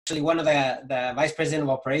actually one of the vice president of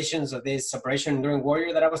operations of this Operation Enduring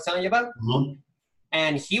Warrior that I was telling you about. Mm-hmm.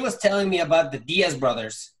 And he was telling me about the Diaz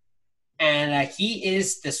brothers. And he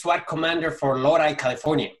is the SWAT commander for Lodi,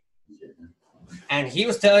 California. And he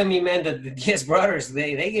was telling me, man, that the Diaz brothers,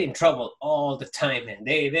 they get in trouble all the time, man.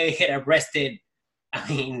 They get arrested, I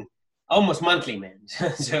mean, almost monthly, man.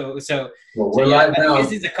 so yeah, I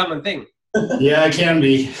guess it's a common thing. Yeah, it can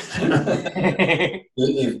be.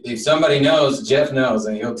 If somebody knows, Jeff knows,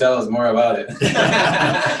 and he'll tell us more about it.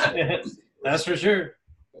 That's for sure.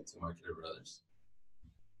 That's Marketer Brothers.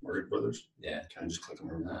 Marketer Brothers? Yeah. Can I just click on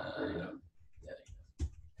there? Yeah. I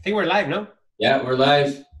think we're live, no? Yeah, we're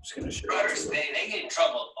live. Just gonna share. Brothers, they get in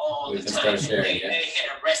trouble all the time. Sharing, they get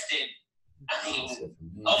arrested, I mean,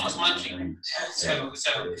 almost monthly. So yeah,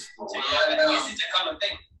 I guess it's a common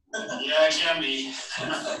thing. Yeah, it can be.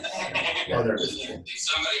 If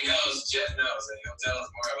somebody knows, Jeff knows, and he'll tell us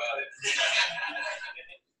more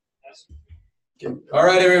about it. All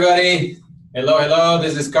right, everybody. Hello.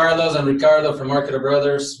 This is Carlos and Ricardo from Marketer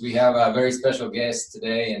Brothers. We have a very special guest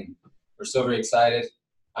today, and we're so very excited.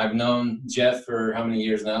 I've known Jeff for how many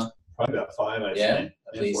years now? Probably about 5, I'd say.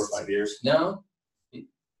 At least 4 or 5 years. No,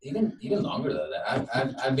 even longer than that.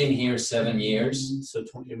 I've been here 7 years. So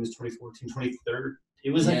it was 2014, 23rd.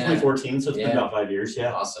 It was like 2014, so it's been about 5 years.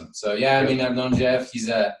 Yeah. Awesome. So I mean, I've known Jeff. He's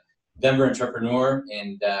a Denver entrepreneur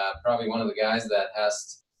and probably one of the guys that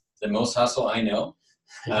has the most hustle I know.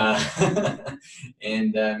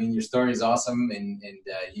 And I mean, your story is awesome, and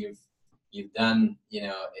you've done,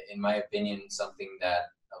 in my opinion, something that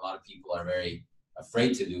a lot of people are very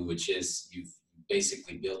afraid to do, which is you've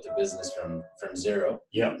basically built a business from zero.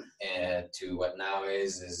 Yeah. To what now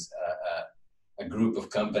is a group of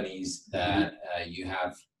companies that you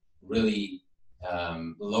have really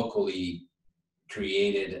locally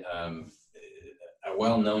created a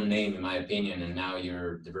well-known name, in my opinion, and now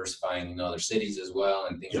you're diversifying in other cities as well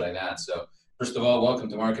and things like that. So first of all, welcome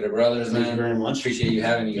to Marketer Brothers, man. Thank you very much. Appreciate you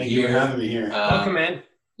having me here. Thank you for having me here. Welcome, man.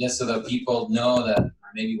 Just so that people know that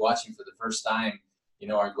are maybe watching for the first time,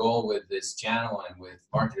 our goal with this channel and with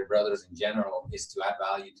Marketer Brothers in general is to add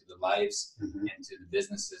value to the lives and to the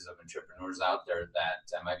businesses of entrepreneurs out there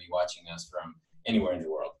that might be watching us from anywhere in the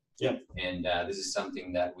world. Yeah. And this is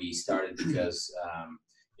something that we started because,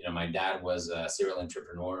 my dad was a serial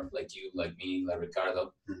entrepreneur like you, like me, like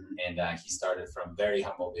Ricardo. And he started from very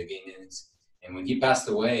humble beginnings. And when he passed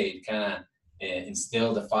away, it kind of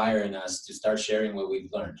instilled a fire in us to start sharing what we've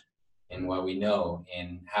learned and what we know,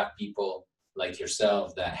 and have people like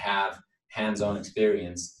yourself that have hands-on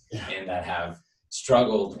experience and that have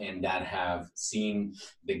struggled and that have seen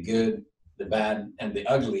the good, the bad, and the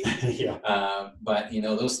ugly. But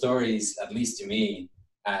those stories, at least to me,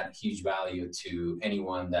 add huge value to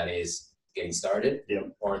anyone that is getting started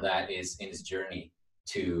or that is in his journey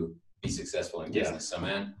to be successful in business. So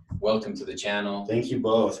man, welcome to the channel. Thank you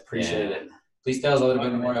both. Appreciate it. Please tell us a little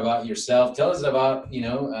bit more about yourself. Tell us about,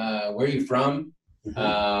 where you're from,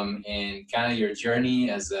 and kind of your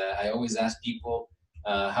journey. As I always ask people,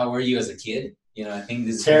 how were you as a kid? I think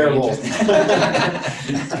this is terrible.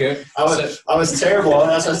 Good. I was terrible.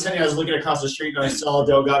 That's what I was telling you. I was looking across the street and I saw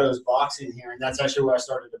Delgado's boxing here, and that's actually where I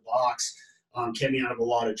started to box. Kept me out of a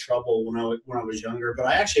lot of trouble when I was younger. But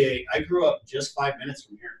I grew up just 5 minutes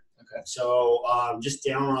from here. Okay. So just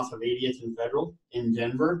down off of 80th and Federal in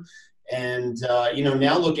Denver. And,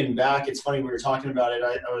 now looking back, it's funny, we were talking about it.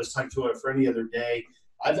 I was talking to a friend the other day.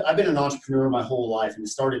 I've been an entrepreneur my whole life, and it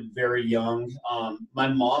started very young. My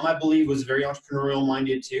mom, I believe, was very entrepreneurial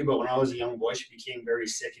minded too, but when I was a young boy, she became very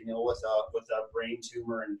sick and ill with a brain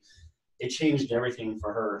tumor, and it changed everything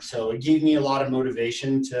for her. So it gave me a lot of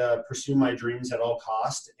motivation to pursue my dreams at all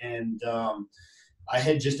costs. And I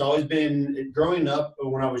had just always been, growing up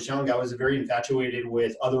when I was young, I was very infatuated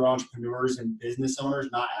with other entrepreneurs and business owners,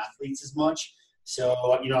 not athletes as much. So,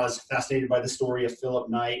 I was fascinated by the story of Philip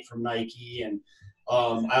Knight from Nike. And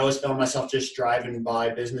I always found myself just driving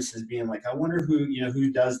by businesses being like, I wonder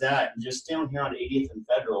who does that. And just down here on 80th and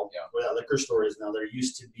Federal, where that liquor store is now, there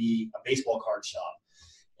used to be a baseball card shop.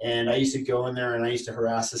 And I used to go in there and I used to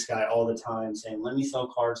harass this guy all the time saying, let me sell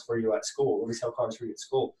cards for you at school. Let me sell cards for you at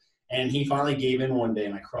school. And he finally gave in one day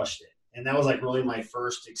and I crushed it. And that was like really my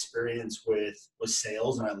first experience with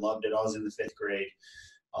sales, and I loved it. I was in the 5th grade.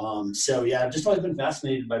 I've just always been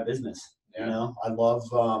fascinated by business. I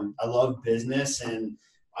love business, and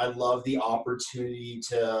I love the opportunity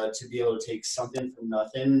to be able to take something from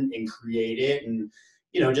nothing and create it, and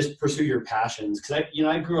just pursue your passions. Because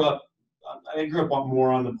I grew up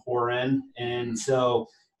more on the poor end, and so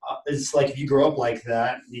it's like if you grow up like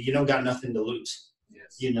that, you don't got nothing to lose.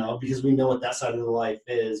 you know, because we know what that side of the life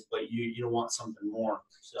is, but you don't want something more.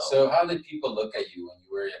 So how did people look at you when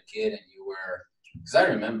you were a kid and you were, because I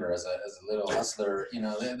remember as a little hustler, you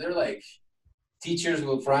know, they're like, teachers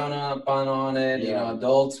will frown upon on it, you know,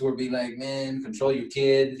 adults will be like, man, control your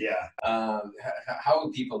kid. Yeah. How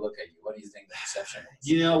would people look at you? What do you think the perception is?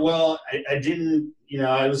 You know, well, I didn't, you know,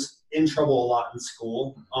 I was in trouble a lot in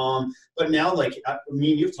school. But now, like,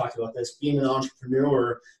 me and you've talked about this, being an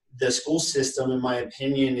entrepreneur, the school system, in my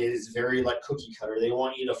opinion, is very like cookie cutter. They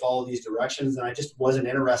want you to follow these directions, and I just wasn't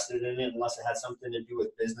interested in it unless it had something to do with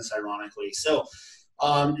business, ironically. So,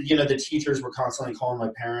 you know, the teachers were constantly calling my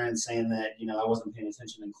parents saying that, you know, I wasn't paying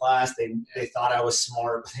attention in class. They thought I was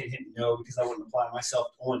smart, but they didn't know because I wouldn't apply myself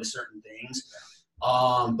only to certain things.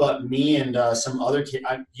 But me and some other kid,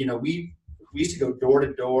 you know, we used to go door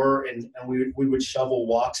to door, and we would shovel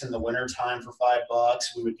walks in the wintertime for $5.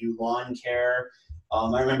 We would do lawn care.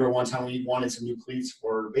 I remember one time we wanted some new cleats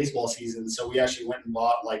for baseball season, so we actually went and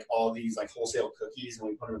bought like all these like wholesale cookies, and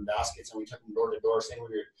we put them in baskets, and we took them door to door, saying we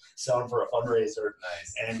were selling for a fundraiser.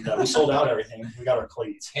 Nice. And we sold out everything. We got our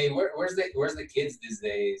cleats. Hey, where's the kids these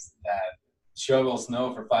days that shovel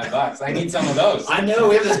snow for $5? I need some of those. I know,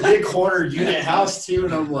 we have this big corner unit house too,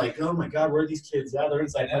 and I'm like, oh my god, where are these kids at? They're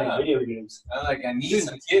inside playing video games. I'm like, I need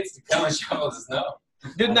some kids to come and shovel the snow.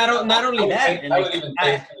 Dude, not only that. I would even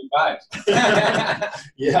pay 25.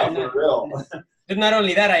 Yeah, for real. But not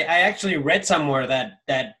only that, I actually read somewhere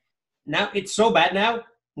that now it's so bad now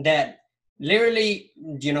that literally,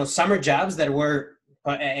 you know, summer jobs that were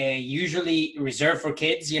usually reserved for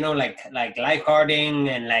kids, you know, like lifeguarding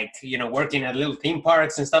and like, you know, working at little theme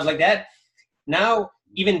parks and stuff like that. Now,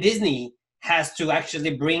 even Disney has to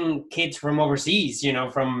actually bring kids from overseas, you know,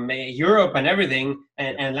 from Europe and everything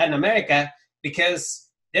and Latin America, because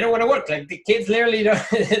they don't want to work. Like the kids literally don't,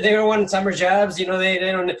 they don't want summer jobs. You know, they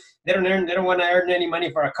don't want to earn any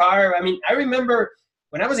money for a car. I mean, I remember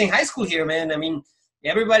when I was in high school here, man. I mean,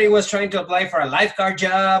 everybody was trying to apply for a lifeguard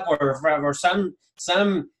job or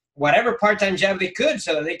some whatever part-time job they could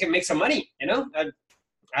so that they can make some money. You know,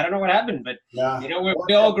 I don't know what happened, but you know,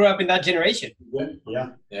 we all grew up in that generation. Yeah.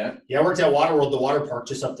 I worked at Waterworld, the water park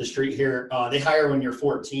just up the street here. They hire when you're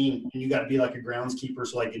 14, and you got to be like a groundskeeper,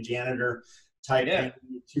 so like a janitor type thing,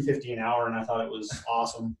 $250 an hour, and I thought it was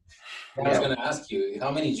awesome. I was going to ask you,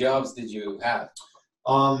 how many jobs did you have?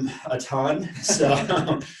 A ton. So,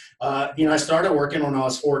 you know, I started working when I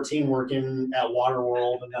was 14, working at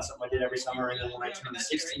Waterworld, and that's something I did every summer. And then when I turned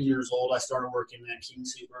 16 years old, I started working at King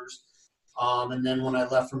Soopers. And then when I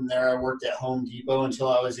left from there, I worked at Home Depot until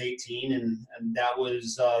I was 18, and that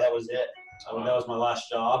was it. So that was my last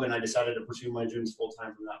job, and I decided to pursue my dreams full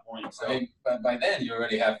time from that point. So, by then, you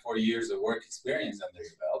already have 4 years of work experience under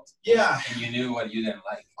your belt. Yeah, and you knew what you didn't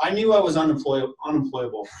like. I knew I was unemployable.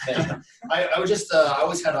 I was just I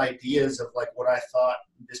always had ideas of like what I thought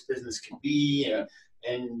this business could be,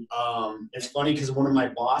 and it's funny because one of my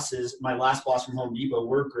bosses, my last boss from Home Depot,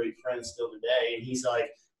 we're great friends still today, and he's like,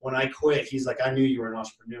 when I quit, he's like, I knew you were an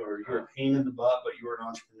entrepreneur. You were a pain in the butt, but you were an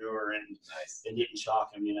entrepreneur, and it didn't shock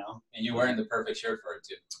him, you know. And you wearing the perfect shirt for it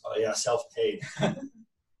too. Oh yeah, self-paid.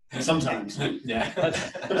 Sometimes. Yeah,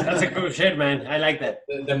 that's a cool shit, man. I like that.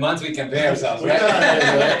 The months we compare ourselves,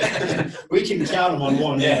 right? We can count them on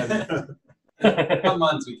one hand. What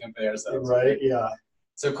months we compare ourselves, right? Yeah.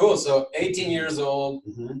 So cool. So 18 years old.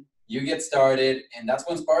 Mm-hmm. You get started, and that's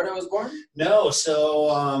when Sparta was born? No, so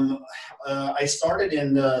I started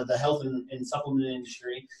in the health and supplement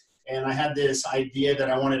industry, and I had this idea that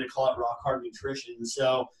I wanted to call it Rock Hard Nutrition.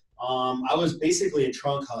 So I was basically a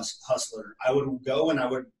trunk hustler. I would go and I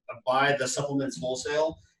would buy the supplements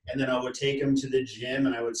wholesale, and then I would take them to the gym,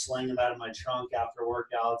 and I would sling them out of my trunk after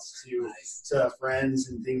workouts to friends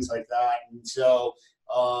and things like that. And so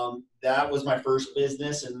that was my first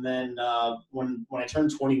business. And then when I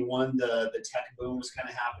turned 21, the tech boom was kind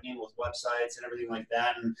of happening with websites and everything like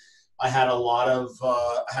that. And I had a lot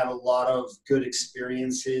of good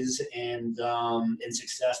experiences and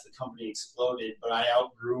success. The company exploded, but I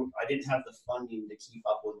didn't have the funding to keep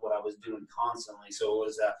up with what I was doing constantly. So it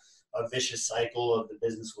was a vicious cycle of the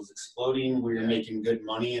business was exploding. We were making good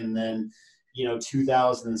money. And then,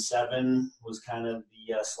 2007 was kind of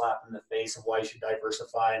the slap in the face of why you should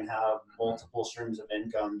diversify and have multiple streams of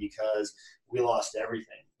income, because we lost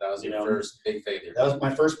everything. That was your first big failure. That was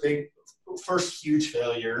my first huge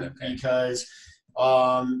failure, because,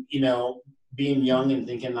 being young and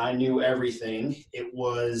thinking I knew everything, it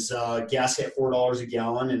was gas at $4 a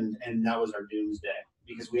gallon, and that was our doomsday,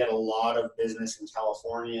 because we had a lot of business in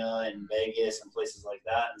California and Vegas and places like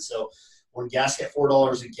that. And so when gas hit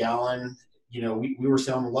 $4 a gallon, we were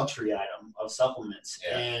selling a luxury item of supplements,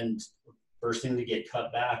 and first thing to get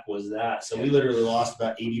cut back was that. So we literally lost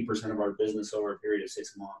about 80% of our business over a period of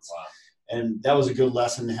 6 months. Wow. And that was a good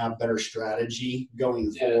lesson to have better strategy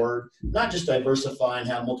going forward, not just diversify and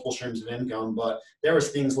have multiple streams of income, but there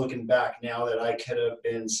was things looking back now that I could have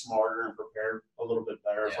been smarter and prepared a little bit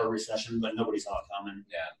better for a recession, but nobody saw it coming.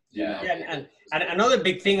 And another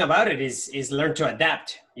big thing about it is learn to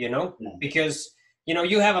adapt, because,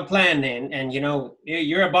 you have a plan and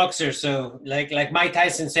you're a boxer. So like Mike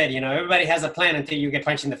Tyson said, everybody has a plan until you get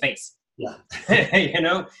punched in the face. Yeah.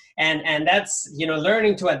 And that's,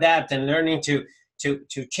 learning to adapt and learning to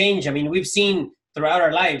change. I mean, we've seen throughout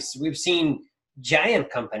our lives, we've seen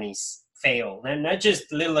giant companies fail, and not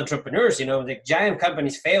just little entrepreneurs, the giant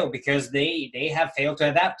companies fail because they have failed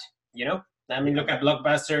to adapt, I mean, look at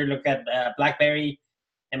Blockbuster, look at BlackBerry.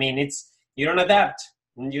 I mean, you don't adapt.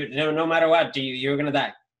 No matter what, you're going to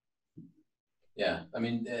die. Yeah. I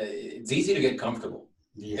mean, it's easy to get comfortable,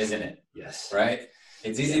 isn't it? Yes. Right?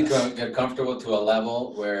 It's easy to get comfortable to a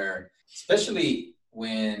level where, especially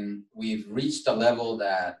when we've reached a level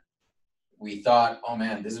that we thought, oh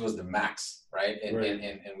man, this was the max, right? And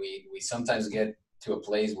we sometimes get to a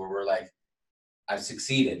place where we're like, I've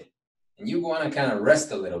succeeded. And you want to kind of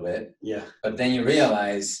rest a little bit. Yeah. But then you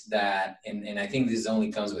realize that, and I think this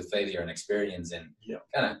only comes with failure and experience and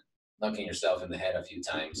kind of knocking yourself in the head a few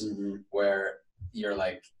times, where you're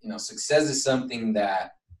like, success is something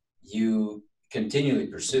that you continually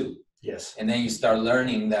pursue. Yes. And then you start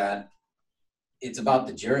learning that it's about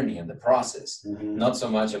the journey and the process, not so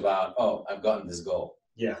much about, oh, I've gotten this goal.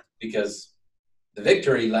 Yeah. Because the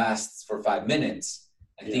victory lasts for 5 minutes.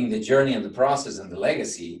 I think the journey and the process and the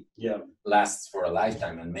legacy lasts for a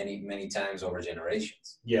lifetime and many, many times over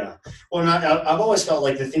generations. Yeah. Well, I've always felt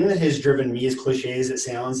like the thing that has driven me, as cliche as it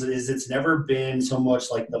sounds, is it's never been so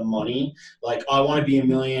much like the money. Like, I want to be a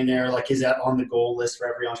millionaire. Like, is that on the goal list for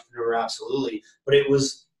every entrepreneur? Absolutely. But it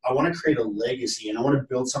was, I want to create a legacy and I want to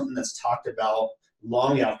build something that's talked about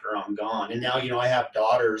long after I'm gone. And now, I have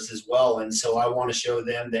daughters as well. And so I want to show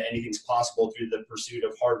them that anything's possible through the pursuit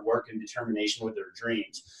of hard work and determination with their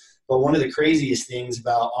dreams. But one of the craziest things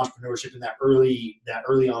about entrepreneurship and that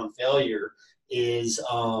early on failure is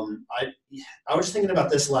I was thinking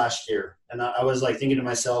about this last year, and I was like thinking to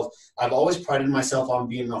myself, I've always prided myself on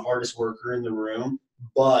being the hardest worker in the room,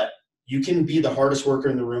 but you can be the hardest worker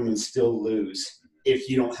in the room and still lose if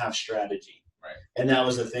you don't have strategy. Right. And that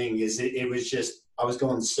was the thing, is it was just, I was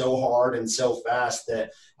going so hard and so fast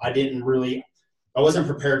that I wasn't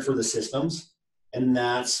prepared for the systems. And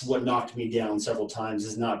that's what knocked me down several times,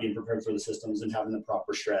 is not being prepared for the systems and having the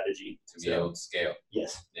proper strategy. To be able to scale.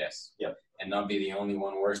 Yes. Yes. Yep. And not be the only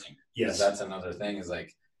one working. Yes. That's another thing, is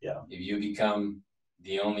like, if you become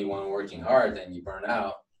the only one working hard, then you burn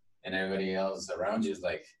out and everybody else around you is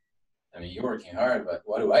like, I mean, you're working hard, but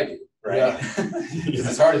what do I do? Right. Yeah. Because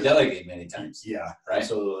it's hard to delegate many times. Yeah. Right.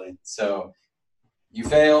 Absolutely. So you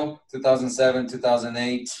fail 2007,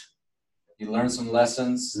 2008, you learn some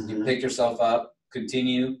lessons, you pick yourself up,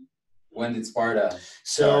 continue. When did Sparta start?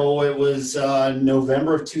 So it was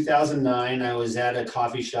November of 2009. I was at a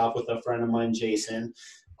coffee shop with a friend of mine, Jason.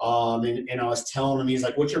 And I was telling him, he's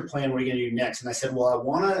like, what's your plan? What are you going to do next? And I said, well,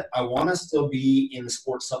 I want to still be in the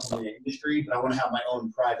sports supplement industry, but I want to have my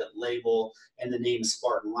own private label and the name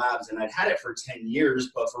Spartan Labs. And I'd had it for 10 years,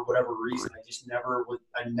 but for whatever reason,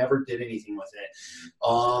 I never did anything with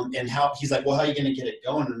it. And he's like, well, how are you going to get it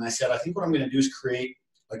going? And I said, I think what I'm going to do is create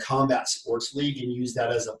a combat sports league and use that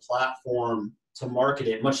as a platform to market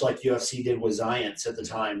it, much like UFC did with Zions at the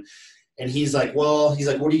time. And he's like, what are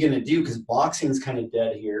you going to do? Because boxing's kind of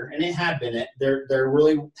dead here. And it had been. There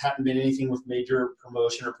really hadn't been anything with major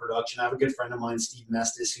promotion or production. I have a good friend of mine, Steve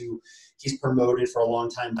Mestis, who he's promoted for a long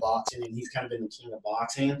time boxing, and he's kind of been the king of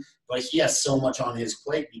boxing. But he has so much on his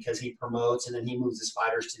plate because he promotes, and then he moves his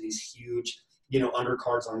fighters to these huge,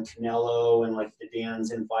 undercards on Canelo and like the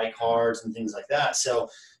Dan's and fight cards and things like that. So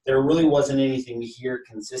there really wasn't anything here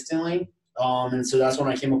consistently. And so that's when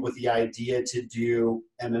I came up with the idea to do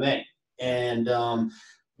MMA. And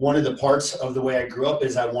one of the parts of the way I grew up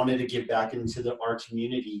is I wanted to give back into our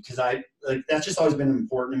community, because that's just always been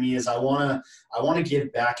important to me, is I want to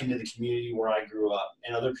give back into the community where I grew up,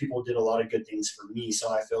 and other people did a lot of good things for me.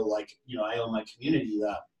 So I feel like, I owe my community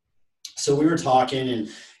that. So we were talking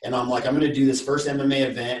and I'm like, I'm going to do this first MMA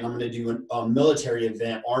event, and I'm going to do a military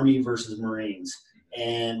event, Army versus Marines.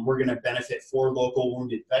 And we're going to benefit 4 local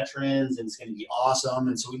wounded veterans, and it's going to be awesome.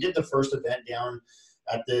 And so we did the first event down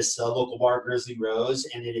at this local bar, Grizzly Rose,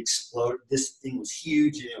 and it exploded. This thing was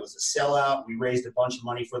huge, and it was a sellout. We raised a bunch of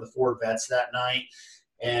money for the 4 vets that night.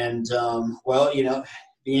 And,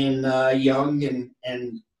 being young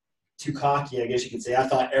and too cocky, I guess you could say. I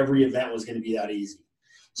thought every event was going to be that easy.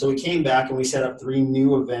 So we came back and we set up 3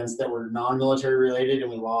 new events that were non-military related, and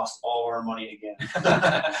we lost all our money again.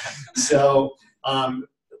 So on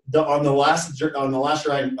the last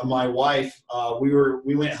ride, my wife,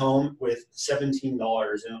 we went home with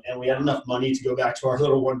 $17, and we had enough money to go back to our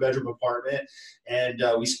little 1-bedroom apartment, and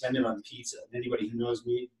we spent it on pizza. And anybody who knows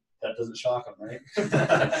me, that doesn't shock them, right?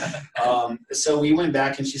 So we went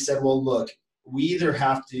back, and she said, well, look, we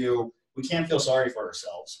can't feel sorry for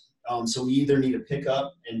ourselves. So we either need to pick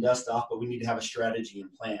up and dust off, but we need to have a strategy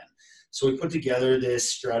and plan. So we put together this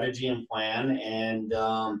strategy and plan, and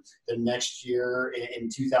the next year in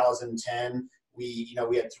 2010, we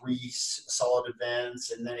had 3 solid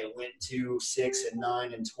events, and then it went to 6 and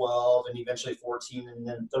 9 and 12, and eventually 14 and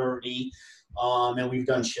then 30. And we've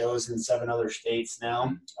done shows in 7 other states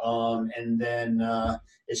now. And then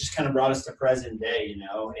it's just kind of brought us to present day,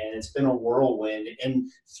 and it's been a whirlwind. And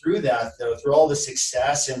through that, though, through all the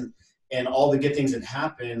success and all the good things that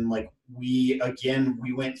happened, like we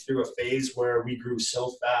went through a phase where we grew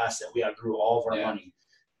so fast that we outgrew all of our money.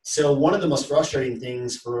 So one of the most frustrating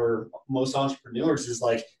things for most entrepreneurs is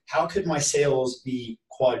like, how could my sales be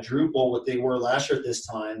quadruple what they were last year at this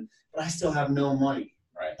time, but I still have no money?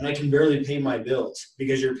 Right. And I can barely pay my bills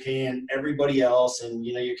because you're paying everybody else, and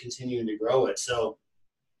you're continuing to grow it. So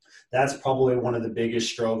that's probably one of the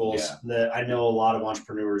biggest struggles that I know a lot of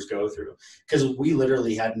entrepreneurs go through, because we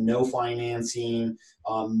literally had no financing,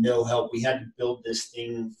 no help. We had to build this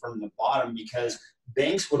thing from the bottom because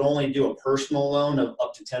banks would only do a personal loan of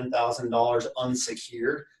up to $10,000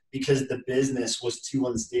 unsecured because the business was too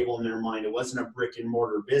unstable in their mind. It wasn't a brick and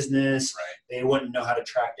mortar business. Right. They wouldn't know how to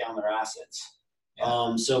track down their assets.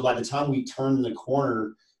 So by the time we turned the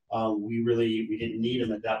corner, we didn't need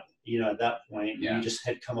them at that point. Yeah. We just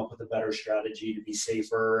had come up with a better strategy to be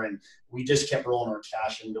safer, and we just kept rolling our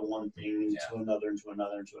cash into one thing, into another, into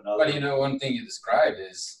another, into another. But one thing you described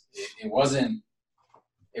is it wasn't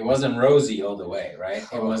rosy all the way, right?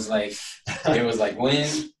 It was like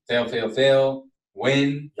win, fail, fail, fail,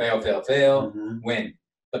 win, fail, fail, fail, win.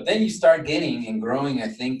 But then you start getting and growing, I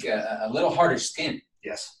think, a little harder skin.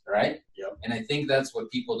 Yes. Right? Yep. And I think that's what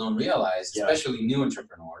people don't realize, especially new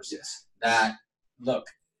entrepreneurs. Yes. That, look,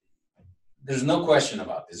 there's no question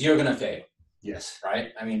about this. You're going to fail. Yes.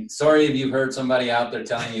 Right? I mean, sorry if you've heard somebody out there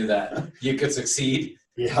telling you that you could succeed,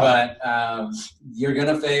 but you're going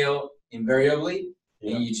to fail invariably,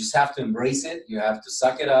 and you just have to embrace it. You have to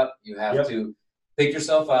suck it up. You have to pick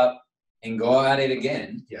yourself up and go at it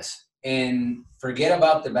again. Yes. And forget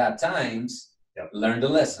about the bad times, learn the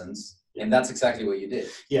lessons. And that's exactly what you did.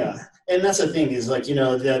 Yeah. And that's the thing is like,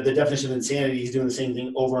 the definition of insanity is doing the same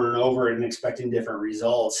thing over and over and expecting different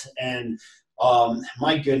results. And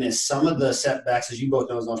my goodness, some of the setbacks, as you both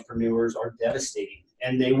know as entrepreneurs, are devastating,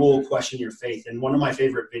 and they will question your faith. And one of my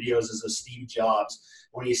favorite videos is of Steve Jobs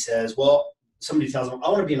when he says, well, somebody tells him, I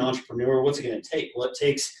want to be an entrepreneur. What's it going to take? Well, it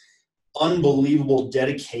takes unbelievable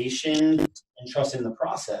dedication and trust in the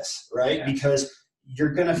process, right? Yeah. Because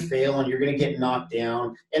you're going to fail and you're going to get knocked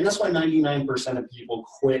down. And that's why 99% of people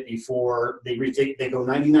quit before they go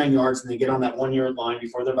 99 yards and they get on that 1-yard line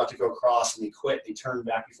before they're about to go across, and they quit. They turn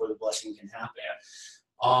back before the blessing can happen.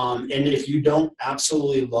 And if you don't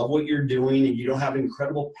absolutely love what you're doing and you don't have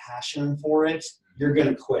incredible passion for it, you're going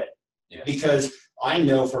to quit. Yes. Because I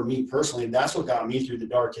know for me personally, that's what got me through the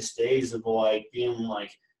darkest days of like being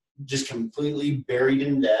like just completely buried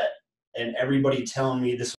in debt, and everybody telling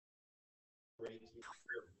me this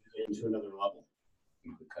into another level.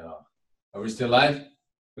 Are we still live?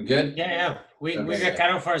 We good? Yeah. We got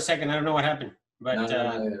cut off for a second. I don't know what happened. But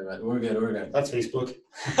no, we're good. That's Facebook.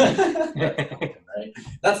 Right?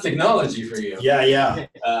 That's technology for you. Yeah.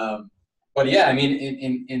 But yeah, I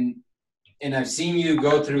mean, and I've seen you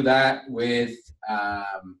go through that with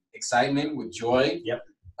excitement, with joy. Yep.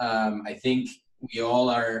 I think we all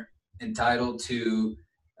are entitled to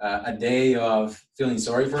a day of feeling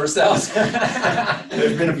sorry for ourselves.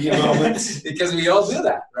 There's been a few moments. Because we all do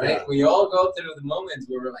that, right? Yeah. We all go through the moments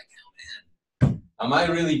where we're like, oh man, am I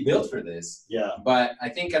really built for this? Yeah. But I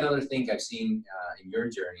think another thing I've seen in your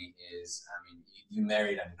journey is, I mean, you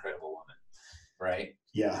married an incredible woman, right?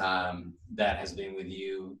 Yeah. That has been with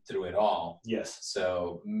you through it all. Yes.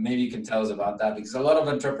 So maybe you can tell us about that, because a lot of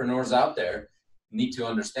entrepreneurs out there need to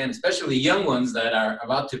understand, especially young ones that are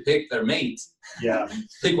about to pick their mate. Yeah.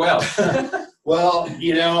 Pick well. Well,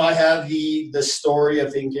 I have the story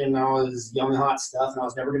of thinking I was young and hot stuff, and I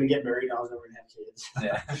was never going to get married, and I was never going to have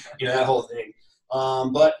kids. Yeah. That whole thing.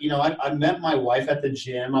 But I met my wife at the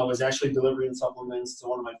gym. I was actually delivering supplements to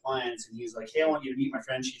one of my clients, and he's like, hey, I want you to meet my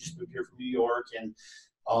friend. She just moved here from New York. And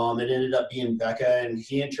It ended up being Becca, and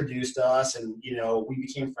he introduced us, and you know, we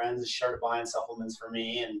became friends. And she started buying supplements for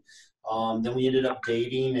me, and then we ended up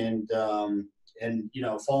dating, and you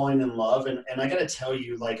know, falling in love. And I got to tell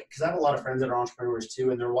you, like, because I have a lot of friends that are entrepreneurs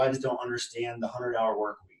too, and their wives don't understand the 100-hour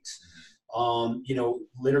work weeks. You know,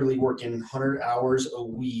 literally working 100 hours a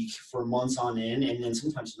week for months on end, and then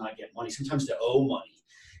sometimes to not get money, sometimes to owe money.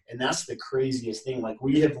 And that's the craziest thing. Like,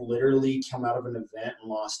 we have literally come out of an event and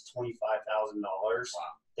lost $25,000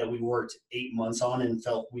 that we worked 8 months on and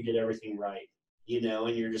felt we did everything right, you know,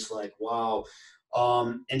 and you're just like, wow.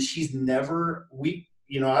 And she's never,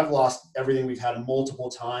 you know, I've lost everything we've had multiple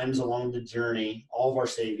times along the journey, all of our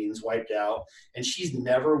savings wiped out. And she's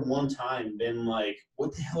never one time been like,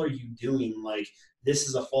 what the hell are you doing? Like, this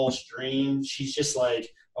is a false dream. She's just like,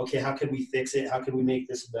 okay, how could we fix it? How could we make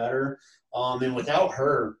this better? And without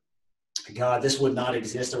her, God, this would not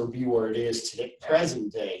exist. It would be where it is today,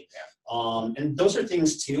 present day. And those are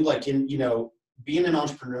things too, like in, you know, being an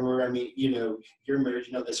entrepreneur, I mean, you know, you're married,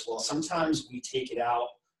 you know this well. Sometimes we take it out,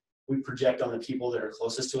 we project on the people that are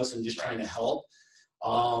closest to us and just trying to help.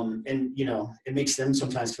 And, you know, it makes them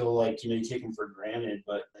sometimes feel like, you know, you take them for granted.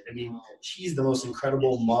 But I mean, she's the most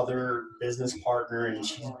incredible mother, business partner, and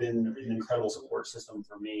she's been an incredible support system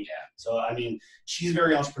for me. So, I mean, she's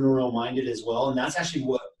very entrepreneurial minded as well. And that's actually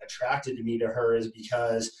what attracted me to her, is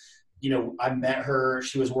because, you know, I met her,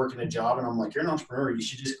 she was working a job, and I'm like, you're an entrepreneur, you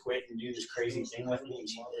should just quit and do this crazy thing with me. And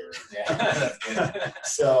she did. Yeah, that's good.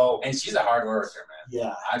 So, and she's a hard worker, man.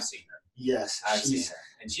 Yeah. I've seen her. Yes. I've seen her.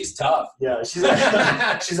 And she's tough. Yeah,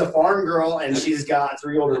 she's a farm girl, and she's got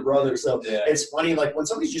 3 older brothers. So it's funny, like when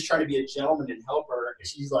somebody's just trying to be a gentleman and help her,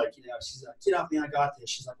 she's like, you know, she's like, get off me, I got this.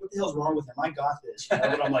 She's like, what the hell's wrong with him? I got this. You know?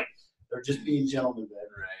 But I'm like, they're just being gentlemen, man.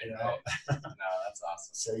 Right. You know? Right. No, that's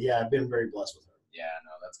awesome. So yeah, I've been very blessed with her. Yeah,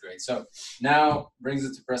 no, that's great. So now brings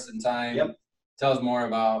us to present time. Yep. Tell us more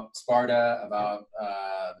about Sparta, about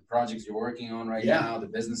the projects you're working on right now, the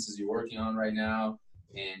businesses you're working on right now,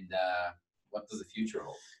 and what does the future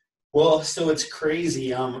hold? Well, so it's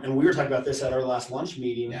crazy, and we were talking about this at our last lunch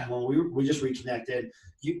meeting when we just reconnected.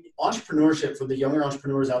 Entrepreneurship, for the younger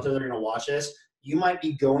entrepreneurs out there that are going to watch this, you might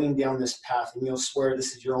be going down this path, and you'll swear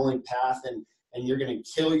this is your only path, and you're going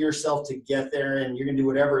to kill yourself to get there, and you're going to do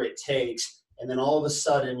whatever it takes. And then all of a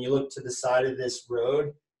sudden, you look to the side of this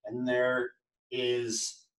road, and there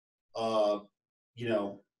is, you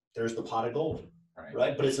know, there's the pot of gold,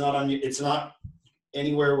 right? But it's not on you. It's not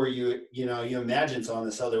anywhere where you imagine it's on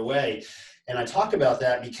this other way. And I talk about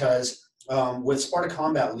that because with Sparta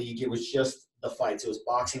Combat League, it was just the fights. It was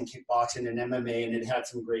boxing, kickboxing, and MMA, and it had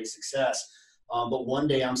some great success. But one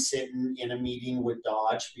day I'm sitting in a meeting with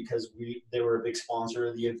Dodge because they were a big sponsor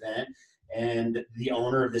of the event. And the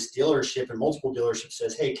owner of this dealership and multiple dealerships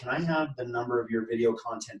says, hey, can I have the number of your video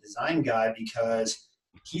content design guy? Because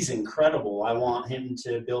he's incredible. I want him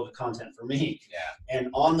to build content for me. Yeah. And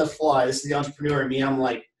on the fly, this is the entrepreneur in me. I'm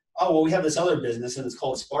like, oh, well, we have this other business, and it's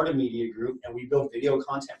called Sparta Media Group, and we build video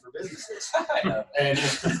content for businesses. And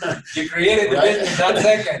you created the business that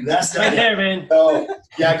second. That's right there, man. So,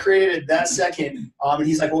 yeah, I created it that second. And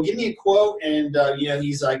he's like, well, give me a quote. And, you know,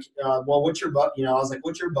 he's like, well, what's your budget? You know, I was like,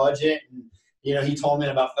 what's your budget? And, you know, he told me,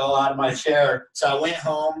 and about fell out of my chair. So I went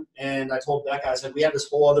home, and I told Becca, I said, we have this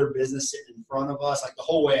whole other business sitting in front of us. Like the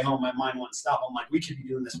whole way home, my mind wouldn't stop. I'm like, we could be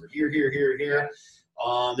doing this. We're here, here, here, here.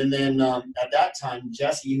 And then at that time,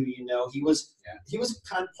 Jesse, who you know, he was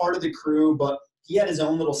kind of part of the crew, but he had his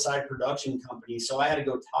own little side production company. So I had to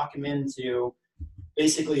go talk him into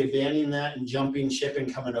basically abandoning that and jumping ship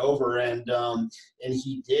and coming over. And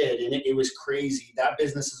he did. And it was crazy. That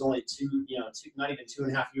business is only not even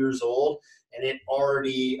 2.5 years old. And it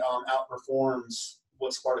already outperforms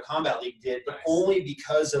what Sparta Combat League did, but only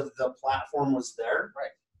because of the platform was there. Right.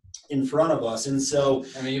 In front of us. And so,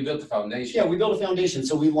 I mean, you built the foundation. Yeah, we built a foundation.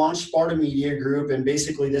 So we launched Sparta Media Group, and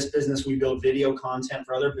basically this business, we build video content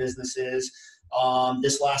for other businesses.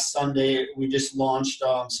 This last Sunday, we just launched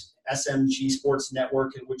SMG Sports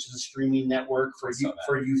Network, which is a streaming network for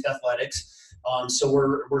youth athletics. So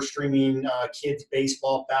we're streaming kids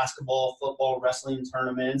baseball, basketball, football, wrestling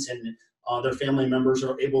tournaments, and their family members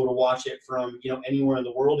are able to watch it from anywhere in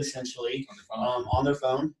the world, essentially on their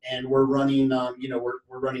phone. And we're running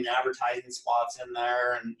we're running advertising spots in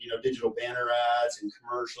there, and digital banner ads and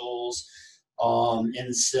commercials.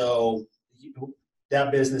 And so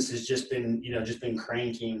that business has just been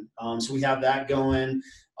cranking. So we have that going.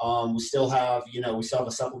 We still have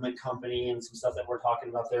a supplement company and some stuff that we're talking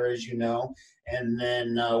about there, as you know. And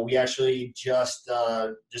then we actually just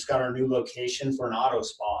got our new location for an auto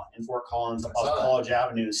spa in Fort Collins off College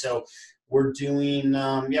Avenue. So We're doing,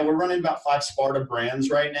 we're running about 5 Sparta brands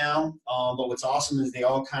right now. But what's awesome is they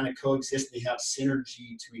all kind of coexist. They have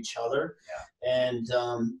synergy to each other. Yeah. And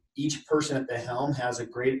each person at the helm has a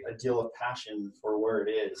deal of passion for where it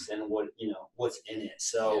is and what's in it.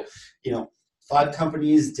 So, 5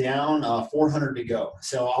 companies down, 400 to go.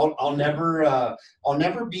 So I'll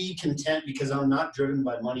never be content because I'm not driven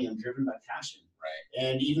by money. I'm driven by passion. Right.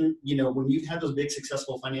 And even, when you've had those big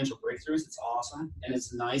successful financial breakthroughs, it's awesome and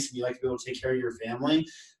it's nice and you like to be able to take care of your family.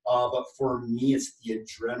 But for me, it's the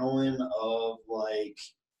adrenaline of like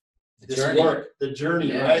the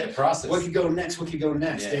journey, right? The process. What could go next?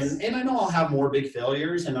 Yes. And I know I'll have more big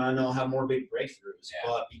failures and I know I'll have more big breakthroughs. Yeah.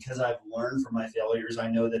 But because I've learned from my failures, I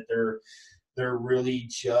know that they're really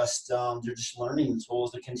just they're just learning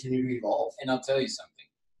tools to continue to evolve. And I'll tell you something,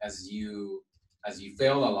 as you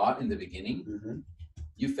fail a lot in the beginning, mm-hmm.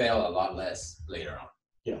 you fail a lot less later on.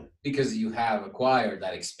 Yeah. Because you have acquired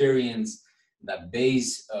that experience, that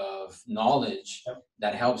base of knowledge yep.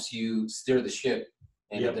 that helps you steer the ship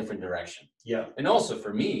in yep. a different direction. Yeah. And also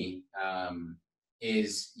for me,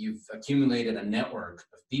 is you've accumulated a network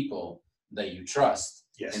of people that you trust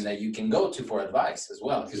yes. and that you can go to for advice as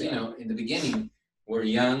well. Because, yeah. In the beginning, we're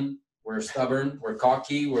young, we're stubborn, we're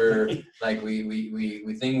cocky, we're like,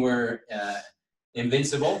 we think we're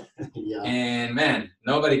invincible. Yeah. And man,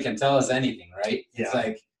 nobody can tell us anything, right? Yeah. It's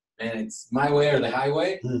like, man, it's my way or the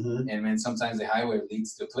highway. Mm-hmm. And man, sometimes the highway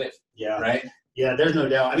leads to a cliff. Yeah. Right? Yeah, there's no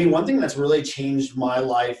doubt. I mean, one thing that's really changed my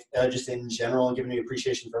life, just in general, and given me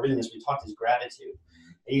appreciation for everything, as we talked, is gratitude.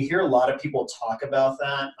 And you hear a lot of people talk about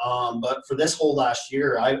that. But for this whole last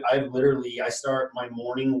year, I start my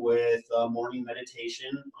morning with morning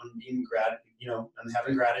meditation on being and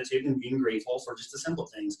having gratitude and being grateful for just the simple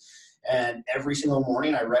things. And every single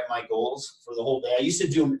morning I write my goals for the whole day. I used to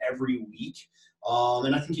do them every week.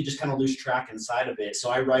 And I think you just kind of lose track inside of it. So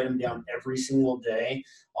I write them down every single day.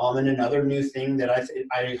 And another new thing that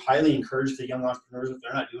I highly encourage the young entrepreneurs, if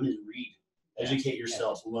they're not doing, is read. Educate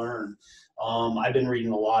yourself, learn. I've been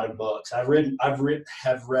reading a lot of books. Have read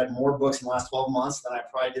more books in the last 12 months than I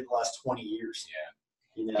probably did the last 20 years.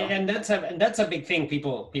 Yeah. Yeah, and that's a big thing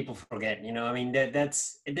people forget. I mean,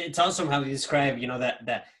 it's awesome how you describe,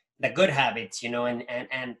 the good habits,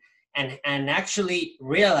 and actually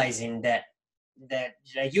realizing that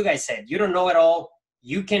like you guys said, you don't know it all.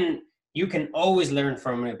 You can always learn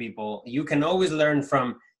from new people. You can always learn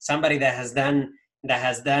from somebody that has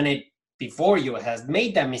done it before you, has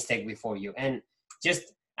made that mistake before you, and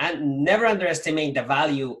never underestimate the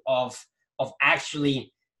value of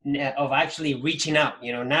actually reaching out.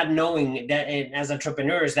 Not knowing that as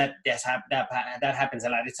entrepreneurs that happens a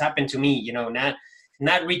lot. It's happened to me.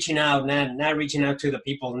 Not reaching out to the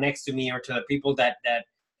people next to me or to the people that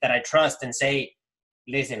I trust and say,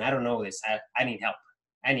 listen, I don't know this. I need help.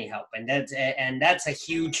 And that's a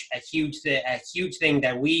huge thing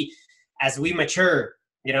that we, as we mature,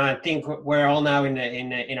 I think we're all now in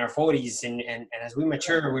our 40s, and as we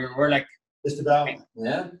mature, we're like just about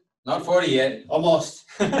not 40 yet, almost.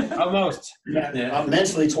 Yeah. I'm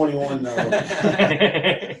mentally 21 though.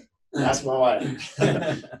 That's my wife.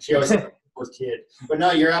 She always with kid. But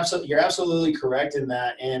no, you're absolutely correct in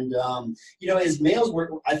that. And as males,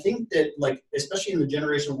 I think that, like, especially in the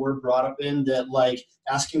generation we're brought up in, that like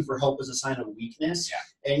asking for help is a sign of weakness.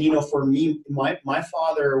 Yeah. And for me, my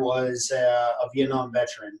father was a Vietnam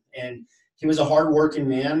veteran, and he was a hardworking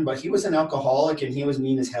man, but he was an alcoholic and he was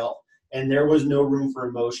mean as hell. And there was no room for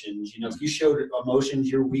emotions. If you showed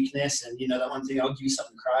emotions, your weakness, and that one thing, I'll give you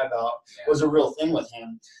something to cry about, was a real thing with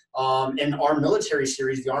him. In our military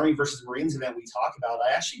series, the Army versus Marines event we talk about,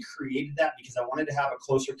 I actually created that because I wanted to have a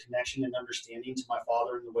closer connection and understanding to my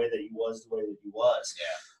father in the way that he was.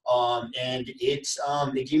 Yeah. And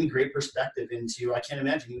it gave me great perspective into, I can't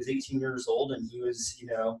imagine, he was 18 years old and he was,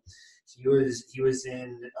 he was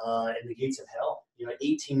in the gates of hell,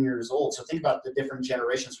 18 years old. So think about the different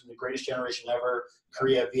generations, from the greatest generation ever,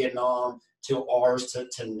 Korea, Vietnam, to ours,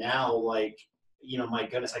 to now. Like, my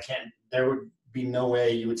goodness, there would be no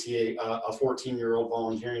way you would see a 14-year-old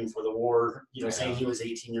volunteering for the war, saying he was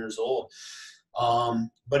 18 years old.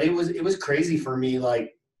 But it was crazy for me,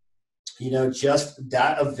 like, just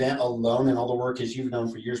that event alone and all the work, as you've known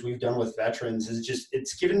for years, we've done with veterans,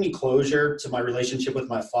 it's given me closure to my relationship with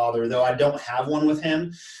my father. Though I don't have one with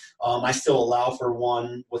him, I still allow for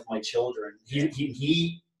one with my children.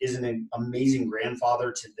 He is an amazing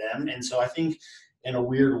grandfather to them. And so I think in a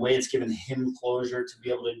weird way, it's given him closure to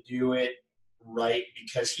be able to do it right,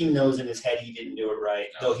 because he knows in his head he didn't do it right,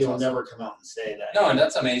 though he'll never come out and say that. No, and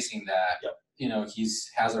that's amazing that, he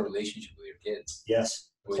has a relationship with your kids. Yes.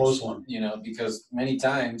 Close one. Because many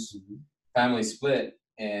times families split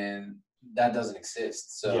and that doesn't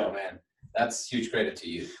exist. So Yeah. man, that's huge credit to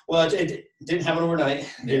you. Well, it didn't happen overnight.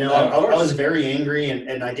 You know, Yeah, of I was course. very angry,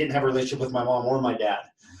 and I didn't have a relationship with my mom or my dad.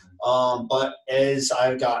 But as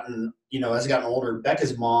I've gotten, as I've gotten older,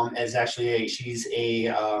 Becca's mom is actually she's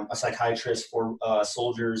a psychiatrist for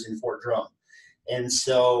soldiers in Fort Drum. And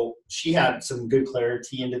so she had some good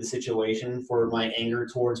clarity into the situation for my anger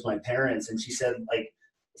towards my parents. And she said, like,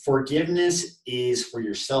 forgiveness is for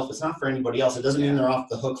yourself. It's not for anybody else. It doesn't mean they're off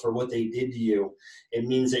the hook for what they did to you. It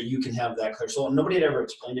means that you can have that clear soul. Nobody had ever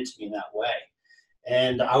explained it to me in that way.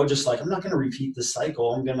 And I would just I'm not going to repeat the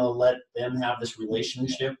cycle. I'm going to let them have this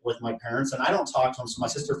relationship with my parents. And I don't talk to them. So my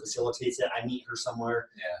sister facilitates it. I meet her somewhere.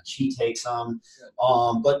 Yeah. She takes them.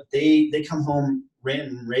 But they come home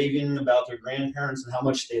ranting and raving about their grandparents and how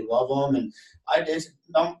much they love them. And it's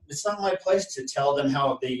not my place to tell them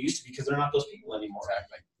how they used to be, because they're not those people anymore.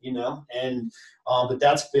 Exactly. And but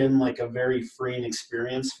that's been like a very freeing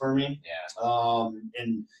experience for me. Yeah.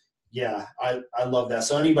 And yeah, I love that.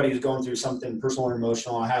 So anybody who's going through something personal or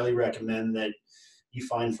emotional, I highly recommend that you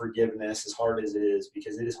find forgiveness, as hard as it is,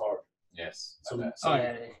 because it is hard. Yes. So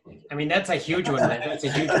yeah. I mean, that's a huge one, man. That's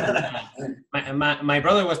a huge one. My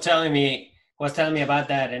brother was telling me about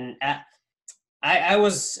that, and I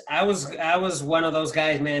was one of those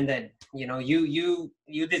guys, man, that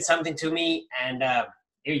you did something to me, and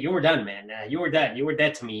you were done, man. You were done. You were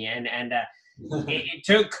dead to me, and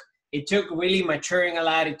it took really maturing a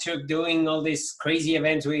lot. It took doing all these crazy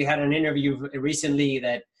events. We had an interview recently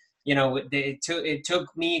that it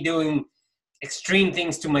took me doing extreme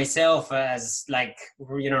things to myself, as like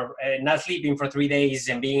not sleeping for 3 days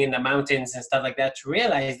and being in the mountains and stuff like that, to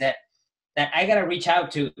realize that I gotta reach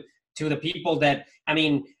out to the people that, I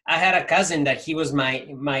mean, I had a cousin that he was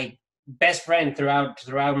my best friend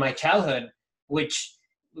throughout my childhood, which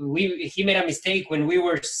he made a mistake when we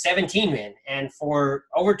were 17, man, and for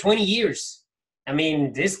over 20 years. I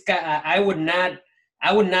mean, this guy, I would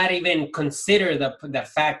not even consider the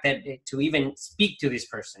fact that to even speak to this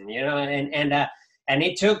person, and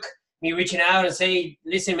it took me reaching out and say,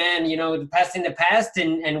 listen, man, the past in the past,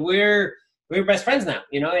 and we're best friends now,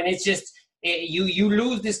 and it's just you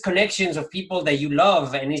lose these connections of people that you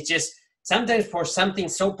love, and it's just sometimes for something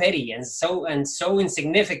so petty and so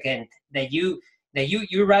insignificant that you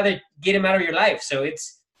rather get them out of your life. So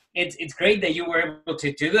it's great that you were able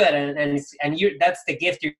to do that, and that's the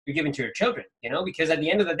gift you're giving to your children, because at the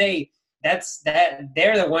end of the day,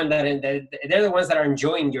 they're the ones that are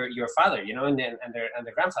enjoying your father, and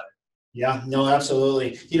their grandfather. Yeah, no,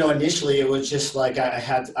 absolutely. Initially it was just like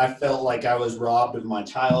I felt like I was robbed of my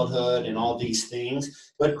childhood and all these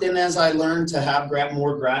things. But then as I learned to have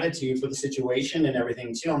more gratitude for the situation and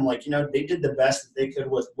everything too, I'm like, they did the best that they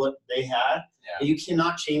could with what they had. Yeah. You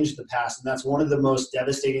cannot change the past. And that's one of the most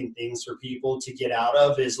devastating things for people to get out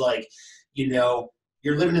of, is like,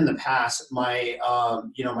 you're living in the past. My,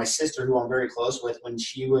 my sister, who I'm very close with, when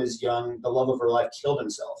she was young, the love of her life killed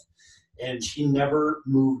himself. And she never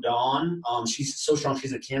moved on. She's so strong.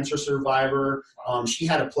 She's a cancer survivor. She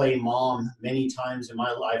had to play mom many times in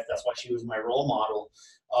my life. That's why she was my role model.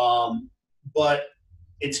 But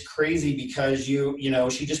it's crazy because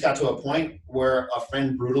she just got to a point where a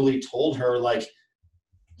friend brutally told her, like,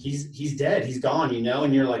 he's dead, he's gone,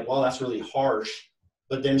 and you're like, well, that's really harsh.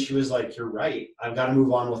 But then she was like, you're right, I've got to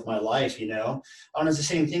move on with my life, And it's the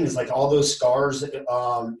same thing. It's like all those scars and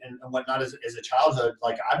whatnot as a childhood.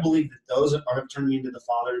 Like, I believe that those have turned me into the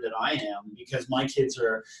father that I am, because my kids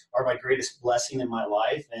are my greatest blessing in my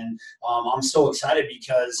life. And I'm so excited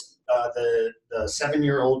because the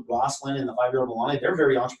 7-year-old Roslyn and the 5-year-old Milani, they're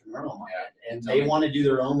very entrepreneurial minded, and they want to do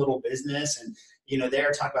their own little business. And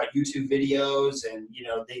they're talking about YouTube videos, and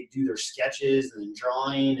they do their sketches and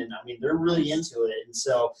drawing, and I mean, they're really into it. And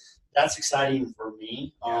so that's exciting for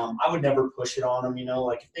me. I would never push it on them,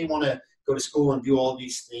 like, if they want to go to school and do all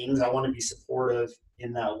these things, I want to be supportive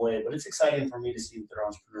in that way. But it's exciting for me to see that they're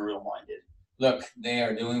entrepreneurial minded. Look, they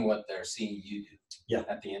are doing what they're seeing you do. Yeah.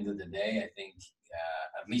 At the end of the day, I think,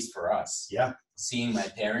 at least for us, seeing my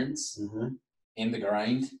parents in the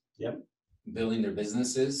grind, building their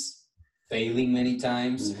businesses, failing many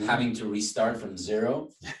times, having to restart from zero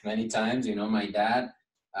many times. My dad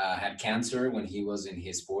had cancer when he was in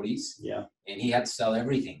his 40s. Yeah. And he had to sell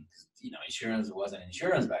everything. Insurance wasn't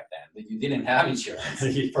insurance back then, but you didn't have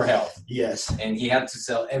insurance for health. Yes. And he had to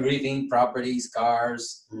sell everything, properties,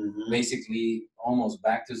 cars, basically almost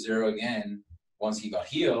back to zero again. Once he got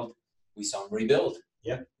healed, we saw him rebuild.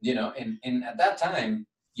 Yeah. And at that time,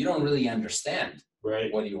 you don't really understand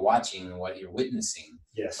what you're watching and what you're witnessing.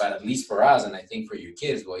 Yes. But at least for us, and I think for your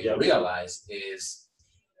kids, what you realize is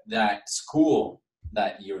that school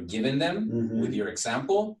that you're giving them with your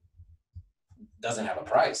example doesn't have a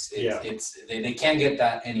price. Yeah. They can't get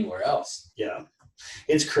that anywhere else. Yeah.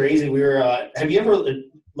 It's crazy. We were, have you ever,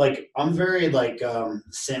 like, I'm very, like,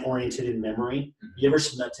 scent oriented in memory. You ever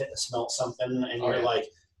smelt something and you're like,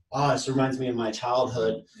 oh, this reminds me of my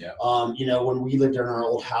childhood. Yeah. You know, when we lived in our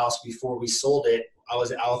old house before we sold it, I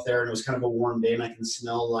was out there and it was kind of a warm day and I can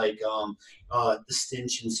smell like the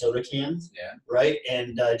stench in soda cans. Yeah. Right.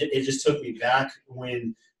 And it just took me back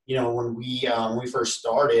when, you know, when we first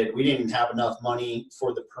started, we didn't have enough money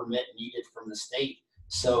for the permit needed from the state.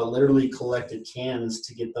 So I literally collected cans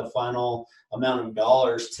to get the final amount of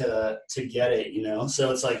dollars to get it, you know?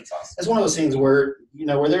 So it's like, it's one of those things where, you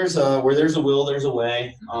know, where there's a will, there's a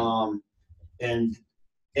way. And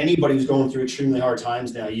anybody who's going through extremely hard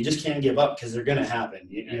times now, you just can't give up because they're going to happen.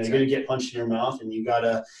 You know, you're going to get punched in your mouth and you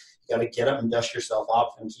gotta get up and dust yourself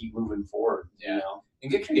off and keep moving forward. Yeah. You know?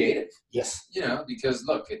 And get creative. Yes. You know, because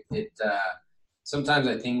look, sometimes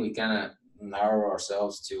I think we kind of narrow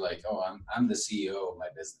ourselves to like, oh, I'm the CEO of my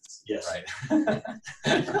business. Yes. Right.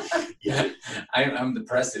 Yeah. I'm the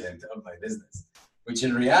president of my business. Which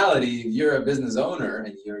in reality, if you're a business owner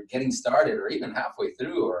and you're getting started or even halfway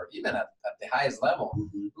through or even at the highest level,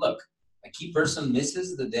 look, a key person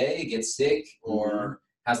misses the day, gets sick or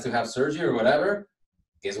has to have surgery or whatever,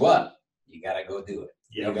 guess what? You got to go do it.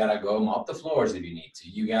 Yep. You got to go mop the floors if you need to.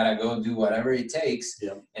 You got to go do whatever it takes.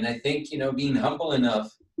 Yep. And I think, you know, being humble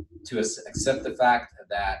enough to accept the fact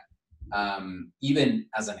that even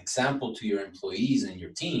as an example to your employees and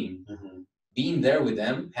your team, being there with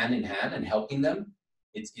them hand in hand and helping them,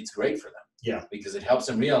 it's great for them. Yeah. Because it helps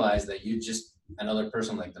them realize that you're just another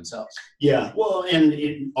person like themselves. Yeah. Well, and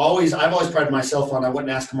I've always prided myself on, I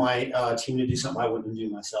wouldn't ask my team to do something I wouldn't do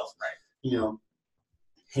myself. Right. You know,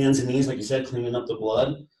 hands and knees, like you said, cleaning up the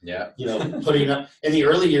blood. Yeah. You know, putting up, in the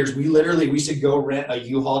early years, we used to go rent a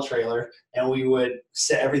U-Haul trailer and we would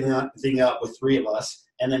set everything up with 3 of us.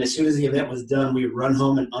 And then as soon as the event was done, we would run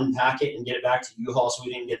home and unpack it and get it back to U-Haul so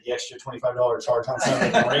we didn't get the extra $25 charge on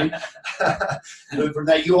Sunday morning. From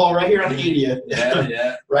that U-Haul right here on 80th.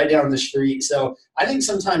 Yeah. Right down the street. So I think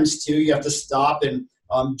sometimes, too, you have to stop and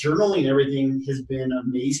journaling everything has been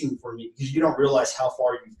amazing for me because you don't realize how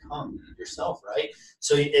far you've come yourself, right?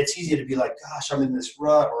 So it's easy to be like, gosh, I'm in this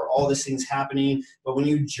rut or all these things happening. But when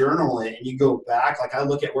you journal it and you go back, like I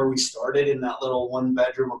look at where we started in that little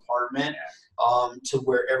 1-bedroom apartment to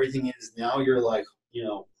where everything is now, you're like, you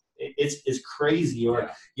know, it's crazy. Or,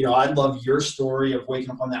 you know, I love your story of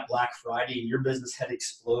waking up on that Black Friday and your business had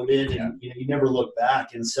exploded and, you know, you never look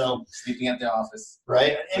back. And so sleeping at the office,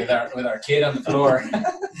 right. With our kid on the floor.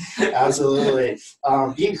 Absolutely.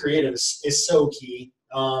 Being creative is so key.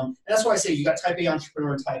 And that's why I say you got type A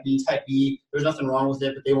entrepreneur and type B. Type B, there's nothing wrong with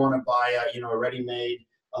it, but they want to buy a ready-made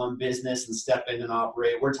business and step in and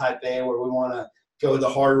operate. We're type A where we want to go the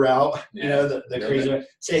hard route, you know, the crazy way.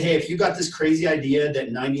 Say, hey, if you got this crazy idea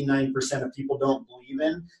that 99% of people don't believe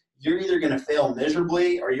in, you're either going to fail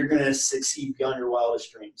miserably or you're going to succeed beyond your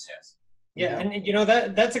wildest dreams. Yes. Yeah, and you know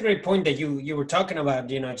that's a great point that you were talking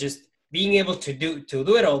about. You know, just being able to do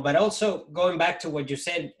it all, but also going back to what you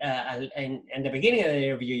said in the beginning of the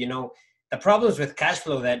interview. You know, the problems with cash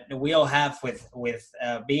flow that we all have with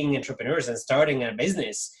being entrepreneurs and starting a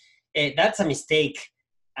business. That's a mistake.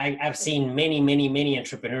 I've seen many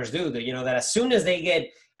entrepreneurs do that. You know, that as soon as they get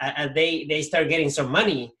they start getting some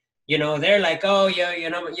money, you know, they're like, oh yeah, you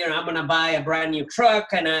know, I'm gonna buy a brand new truck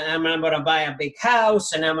and I'm gonna buy a big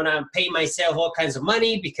house and I'm gonna pay myself all kinds of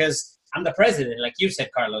money because I'm the president, like you said,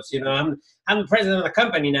 Carlos. You know, I'm the president of the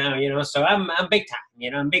company now. You know, so I'm big time.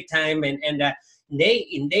 You know, I'm big time, and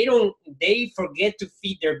they forget to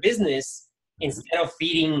feed their business instead of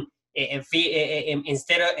feeding. And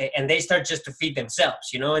they start just to feed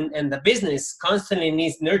themselves, you know, and the business constantly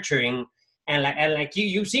needs nurturing, and like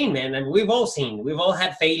you've seen, man, and we've all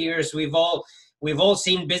had failures, we've all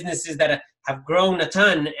seen businesses that have grown a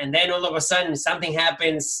ton, and then all of a sudden something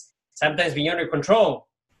happens, sometimes beyond your control,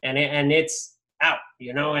 and it's out,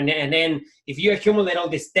 you know, and then if you accumulate all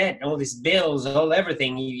this debt, all these bills,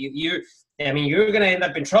 everything, you're gonna end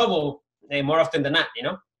up in trouble more often than not, you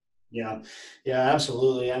know. Yeah,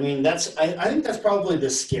 absolutely. I mean, I think that's probably the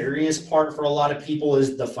scariest part for a lot of people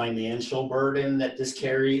is the financial burden that this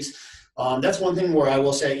carries. That's one thing where I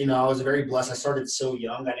will say, you know, I was very blessed. I started so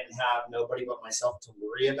young. I didn't have nobody but myself to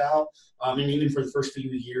worry about. And even for the first few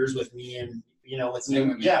years with me and, you know,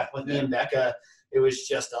 me and Becca, it was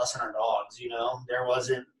just us and our dogs, you know. It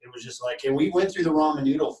was just like, and we went through the ramen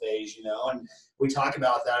noodle phase, you know, and we talk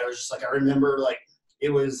about that. It was just like, I remember like,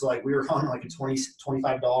 it was like we were on like a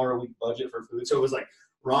 $25 a week budget for food. So it was like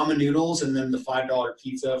ramen noodles, and then the $5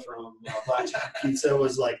 pizza from Blackjack Pizza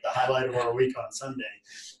was like the highlight of our week on Sunday.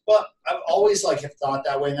 But I've always like have thought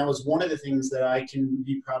that way, and that was one of the things that I can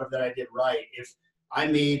be proud of that I did right. If I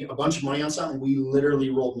made a bunch of money on something, we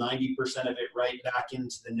literally rolled 90% of it right back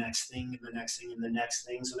into the next thing and the next thing and the next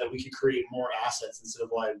thing, so that we could create more assets instead of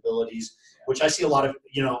liabilities, which I see a lot of,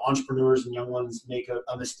 entrepreneurs and young ones make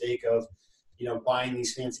a mistake of, buying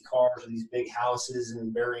these fancy cars or these big houses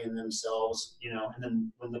and burying themselves, and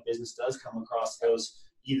then when the business does come across those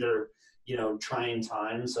either, trying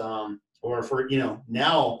times, or for,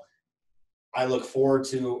 now I look forward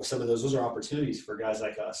to some of those. Those are opportunities for guys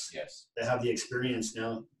like us. Yes. That have the experience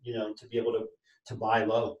now, to be able to buy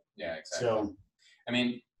low. Yeah, exactly. So, I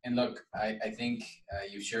mean, and look, I think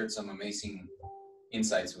you shared some amazing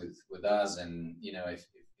insights with us. And, if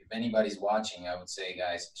anybody's watching, I would say,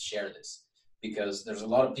 guys, share this, because there's a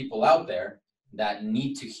lot of people out there that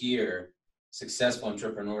need to hear successful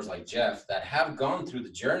entrepreneurs like Jeff that have gone through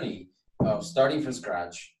the journey of starting from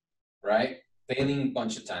scratch, right? Failing a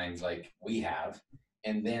bunch of times like we have,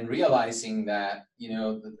 and then realizing that,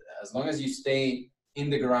 as long as you stay in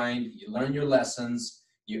the grind, you learn your lessons,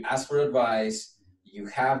 you ask for advice, you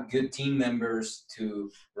have good team members to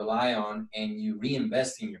rely on, and you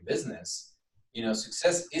reinvest in your business,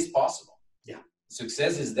 success is possible. Yeah.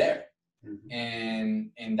 Success is there. Mm-hmm.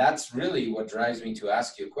 And that's really what drives me to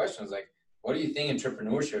ask you questions like, what do you think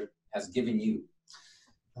entrepreneurship has given you?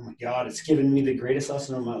 Oh my God, it's given me the greatest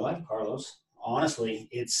lesson of my life, Carlos. Honestly,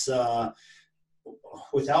 it's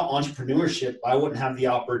without entrepreneurship, I wouldn't have the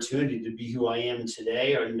opportunity to be who I am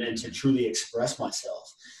today, and to truly express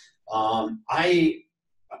myself. I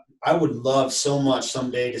would love so much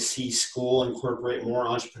someday to see school incorporate more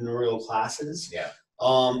entrepreneurial classes. Yeah.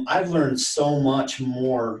 I've learned so much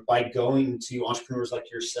more by going to entrepreneurs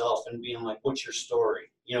like yourself and being like, what's your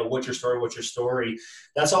story? What's your story? What's your story?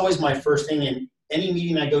 That's always my first thing. In any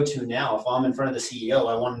meeting I go to now, if I'm in front of the CEO,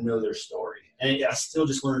 I want to know their story. And I still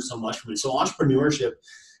just learn so much from it. So entrepreneurship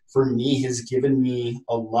for me has given me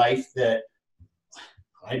a life that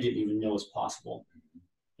I didn't even know was possible,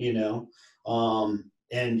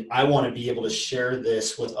 and I want to be able to share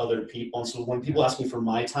this with other people. And so when people ask me for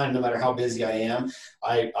my time, no matter how busy I am,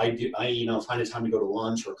 I find a time to go to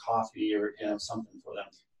lunch or coffee or, something for them.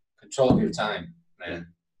 Control of your time,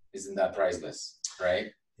 man. Isn't that priceless,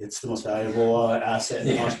 right? It's the most valuable asset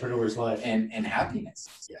in an entrepreneur's life. And happiness.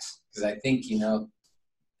 Yes. Because I think,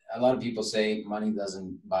 a lot of people say money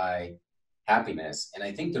doesn't buy happiness. And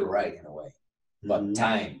I think they're right in a way. But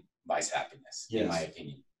time buys happiness, in my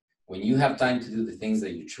opinion. When you have time to do the things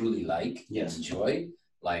that you truly like and enjoy,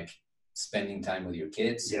 like spending time with your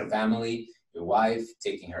kids, your family, your wife,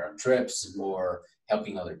 taking her on trips, or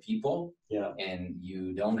helping other people, and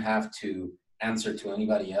you don't have to answer to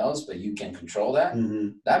anybody else, but you can control that.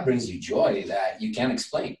 That brings you joy that you can't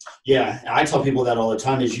explain. Yeah, I tell people that all the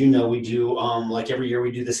time. As you know, we do like every year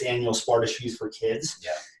we do this annual Sparta Shoes for Kids.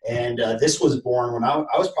 Yeah. And this was born when I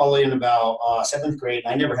was probably in about 7th grade,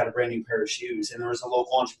 and I never had a brand new pair of shoes. And there was a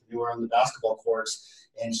local entrepreneur on the basketball courts,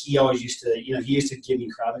 and he always used to, he used to give me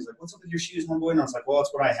crap. He's like, "What's up with your shoes, my boy?" And I was like, "Well,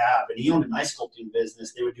 that's what I have." And he owned an ice sculpting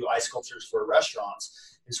business. They would do ice sculptures for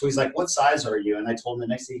restaurants. And so he's like, "What size are you?" And I told him the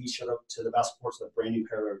next day he showed up to the basketball courts with a brand new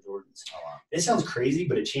pair of Jordans. Oh, wow. It sounds crazy,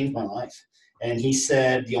 but it changed my life. And he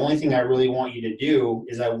said, "The only thing I really want you to do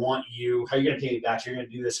is how you're going to pay me back. You're going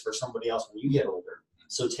to do this for somebody else when you get older."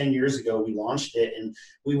 So 10 years ago, we launched it, and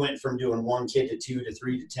we went from doing 1 kid to 2 to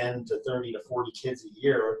 3 to 10 to 30 to 40 kids a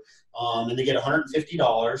year. And they get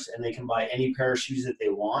 $150, and they can buy any pair of shoes that they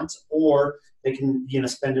want, or they can,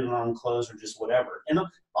 spend it on clothes or just whatever. And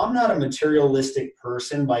I'm not a materialistic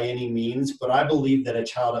person by any means, but I believe that a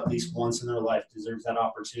child at least once in their life deserves that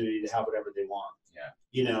opportunity to have whatever they want.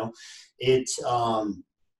 Yeah. It's,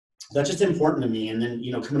 that's just important to me. And then,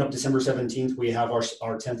 coming up December 17th, we have our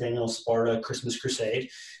 10th annual Sparta Christmas Crusade.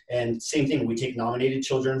 And same thing, we take nominated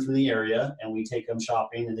children from the area and we take them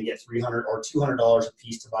shopping, and they get $300 or $200 a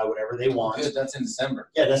piece to buy whatever they want. Good, that's in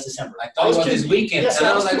December. Yeah, that's December. I thought it was this weekend. Yes, and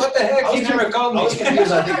I was like, what the heck? He never called me. I was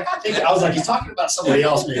confused. I was like, he's talking about somebody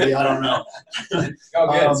else maybe. I don't know. Oh,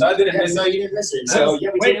 good. So I didn't miss it. No, you didn't miss it. So,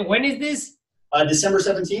 when is this? December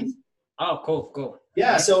 17th. Oh, cool.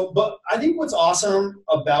 Yeah, but I think what's awesome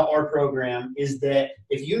about our program is that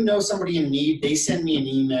if you know somebody in need, they send me an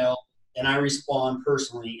email and I respond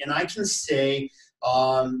personally. And I can say,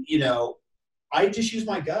 I just use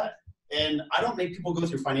my gut. And I don't make people go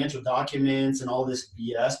through financial documents and all this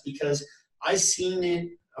BS, because I've seen it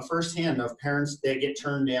firsthand of parents that get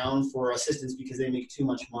turned down for assistance because they make too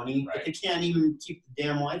much money, but they can't even keep the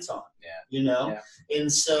damn lights on. You know?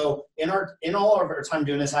 And so in all of our time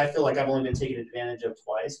doing this, I feel like I've only been taken advantage of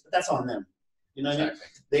twice, but that's on them. You know what I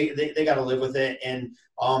mean? They got to live with it. And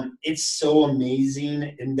it's so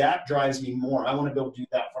amazing. And that drives me more. I want to be able to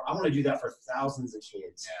do that for thousands of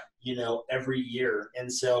kids, you know, every year.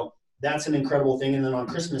 And so that's an incredible thing. And then on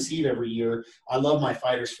Christmas Eve every year, I love my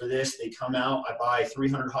fighters for this. They come out, I buy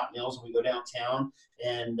 300 hot meals when we go downtown,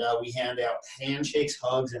 and we hand out handshakes,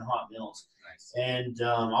 hugs, and hot meals. And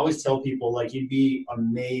I always tell people, like, you'd be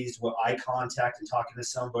amazed what eye contact and talking to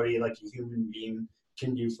somebody like a human being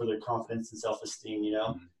can do for their confidence and self-esteem. You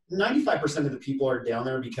know, 95% of the people are down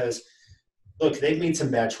there because, look, they've made some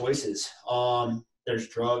bad choices. There's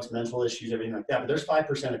drugs, mental issues, everything like that. But there's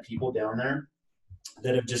 5% of people down there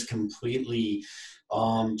that have just completely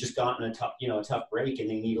just gotten a tough break, and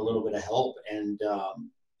they need a little bit of help. And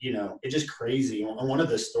you know, it's just crazy. And one of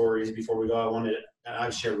the stories before we go,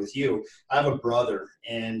 I've shared with you. I have a brother,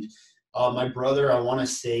 and my brother, I want to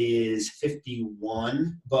say, is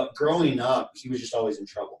 51, but growing up, he was just always in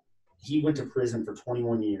trouble. He went to prison for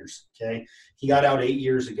 21 years, okay? He got out 8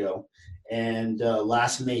 years ago, and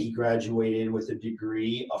last May he graduated with a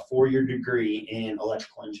 4-year degree in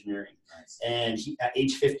electrical engineering, and he at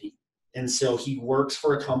age 50. And so he works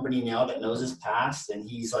for a company now that knows his past, and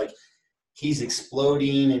he's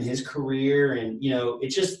exploding in his career. And, you know,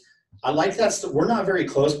 it's just, I like that. We're not very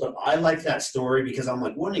close, but I like that story because I'm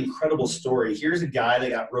like, what an incredible story. Here's a guy that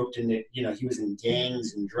got roped into, you know, he was in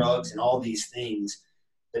gangs and drugs and all these things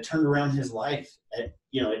that turned around his life at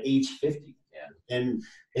age 50. And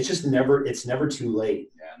it's never too late.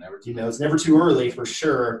 It's never too early, for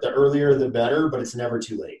sure. The earlier, the better, but it's never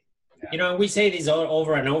too late. You know, we say this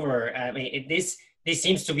over and over. I mean, this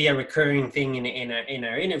seems to be a recurring thing in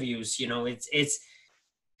our interviews. You know, it's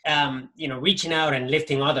you know, reaching out and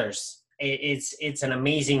lifting others. It's an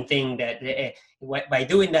amazing thing that by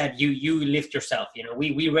doing that, you lift yourself. You know,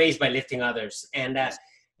 we raise by lifting others. And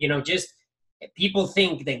you know, just people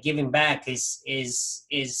think that giving back is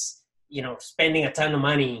you know, spending a ton of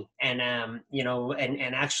money and you know,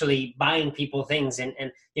 and actually buying people things. And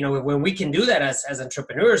you know, when we can do that as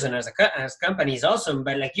entrepreneurs and as companies, awesome.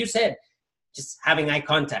 But like you said, just having eye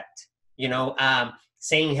contact, you know,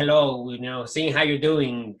 saying hello, you know, seeing how you're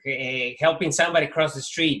doing, helping somebody cross the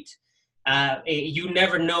street. You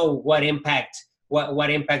never know what impact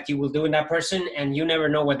you will do in that person, and you never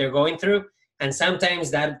know what they're going through. And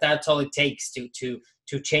sometimes that's all it takes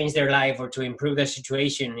to change their life or to improve their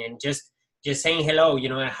situation. And just saying hello, you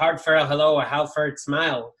know, a heartfelt hello, a heartfelt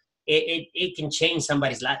smile, it can change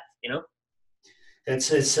somebody's life, you know?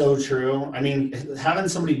 It's so true. I mean, having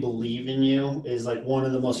somebody believe in you is like one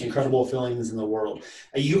of the most incredible feelings in the world.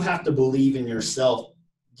 You have to believe in yourself,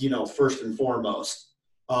 you know, first and foremost.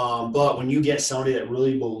 But when you get somebody that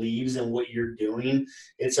really believes in what you're doing,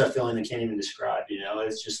 it's a feeling I can't even describe. You know,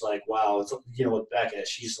 it's just like, wow. It's, you know, with Becca,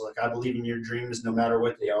 she's like, I believe in your dreams, no matter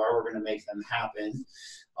what they are, we're going to make them happen.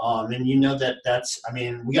 And you know I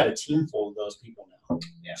mean, we got a team full of those people now.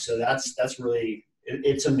 Yeah. So that's really,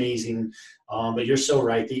 it's amazing. But you're so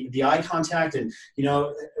right. The eye contact, and, you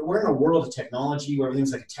know, we're in a world of technology where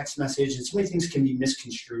everything's like a text message, and so many things can be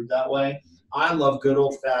misconstrued that way. I love good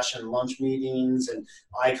old-fashioned lunch meetings and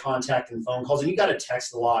eye contact and phone calls. And you got to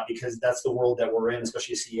text a lot because that's the world that we're in,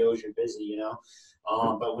 especially as CEOs, you're busy, you know.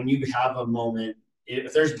 But when you have a moment,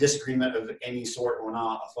 if there's a disagreement of any sort or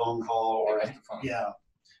not, a phone call or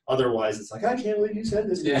otherwise, it's like, I can't believe you said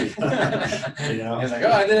this to me. You know? It's like,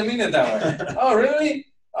 oh, I didn't mean it that way. Oh, really?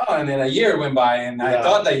 Oh, and then a year went by, and I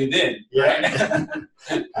thought that you did. Yeah.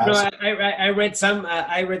 Right? No, I read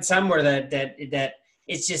somewhere that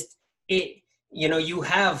it's just it. You know, you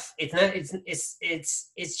have, it's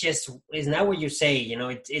not what you say, you know,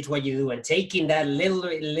 it's what you do. And taking that little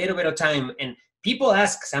bit of time, and people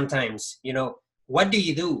ask sometimes, you know, what do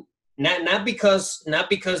you do? Not because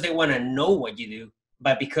they want to know what you do,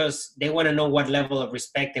 but because they want to know what level of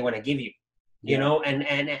respect they want to give you, you know,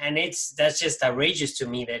 and that's just outrageous to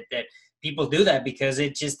me that people do that, because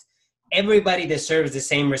it just, everybody deserves the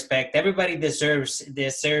same respect. Everybody deserves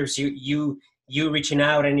you reaching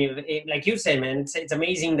out. And like you said, man, it's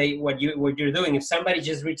amazing that what you're doing. If somebody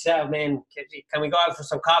just reaches out, man, can we go out for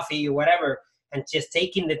some coffee or whatever, and just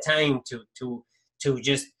taking the time to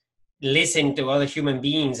just listen to other human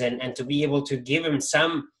beings and to be able to give them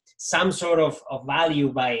some sort of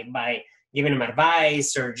value by giving them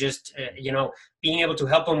advice, or just you know, being able to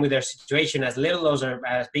help them with their situation, as little or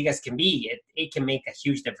as big as can be, it can make a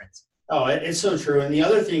huge difference. Oh, it's so true. And the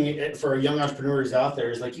other thing for young entrepreneurs out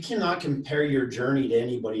there is, like, you cannot compare your journey to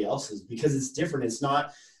anybody else's, because it's different. It's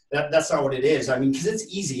not, that's not what it is. I mean, because it's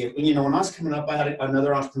easy. You know, when I was coming up, I had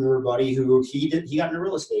another entrepreneur buddy who he got into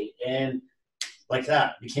real estate and like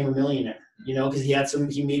that became a millionaire. You know, because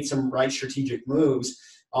he made some right strategic moves.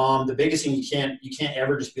 The biggest thing, you can't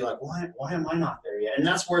ever just be like, why am I not there yet? And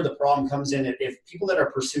that's where the problem comes in. If people that are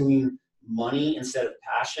pursuing money instead of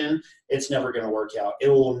passion, it's never going to work out. It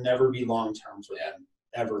will never be long term for them,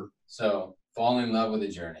 ever. So fall in love with the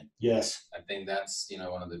journey. Yes. I think that's, you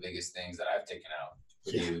know, one of the biggest things that I've taken out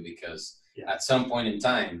with you, because Yeah. at some point in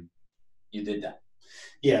time, you did that.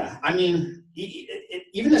 Yeah. I mean,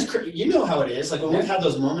 even as, you know how it is. Like when we've had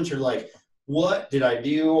those moments, you're like, what did I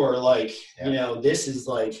do? Or like, you know, this is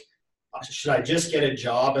like, should I just get a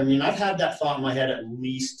job? I mean, I've had that thought in my head at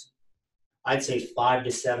least, I'd say 5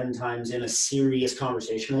 to 7 times in a serious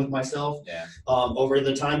conversation with myself over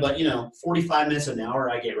the time. But, you know, 45 minutes an hour,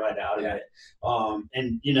 I get right out of it.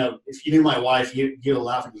 And, you know, if you knew my wife, you'll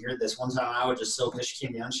laugh when you hear this. One time I was just so pissed. She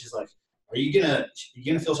came down. She's like, are you gonna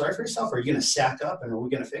feel sorry for yourself? Or are you gonna sack up and are we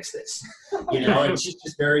gonna fix this? You know, and she's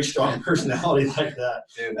just very strong personality like that.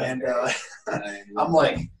 Dude, and I'm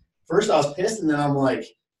like, first I was pissed, and then I'm like,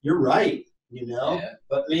 you're right, you know.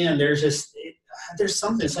 But man, there's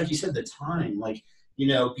something. It's like you said, the time, like, you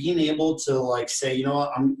know, being able to like say, you know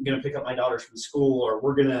what, I'm gonna pick up my daughters from school, or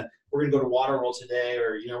we're gonna go to Waterworld today,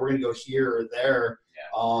 or you know, we're gonna go here or there.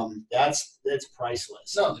 That's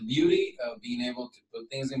priceless. No, the beauty of being able to put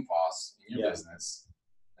things in pause in your business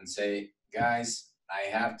and say, guys, I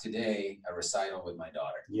have today a recital with my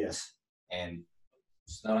daughter. Yes. And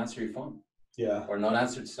just not answer your phone. Yeah. Or not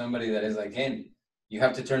answer to somebody that is like, hey, you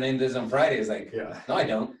have to turn in this on Friday. It's like, no, I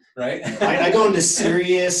don't. Right. I go into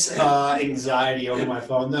serious anxiety over my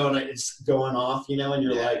phone though, and it's going off, you know, and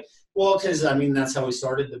you're like, well, because I mean, that's how we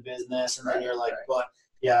started the business. And then you're like, but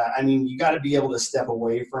yeah, I mean, you got to be able to step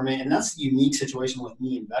away from it. And that's the unique situation with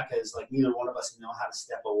me and Becca is like neither one of us know how to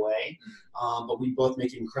step away. But we both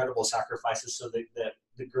make incredible sacrifices so that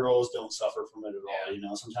the girls don't suffer from it at all. You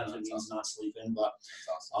know, sometimes it means not sleeping, but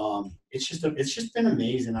it's just been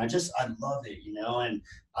amazing. I love it, you know. And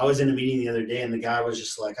I was in a meeting the other day and the guy was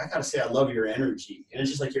just like, I got to say, I love your energy. And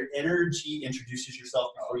it's just like your energy introduces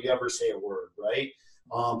yourself before you ever say a word, right?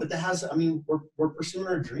 But we're pursuing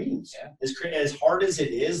our dreams. As hard as it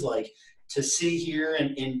is, like to sit here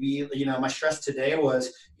and be, you know, my stress today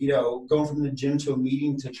was, you know, going from the gym to a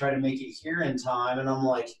meeting to try to make it here in time. And I'm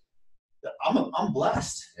like, I'm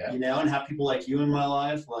blessed, you know, and have people like you in my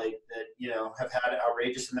life, like that, you know, have had an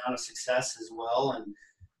outrageous amount of success as well. And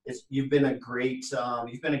you've been a great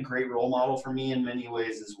role model for me in many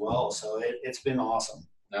ways as well. So it's been awesome.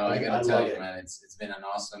 No, I gotta tell you, man, it's been an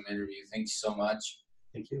awesome interview. Thank you so much.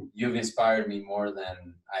 Thank you. You've inspired me more than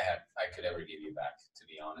I could ever give you back, to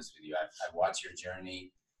be honest with you. I've watched your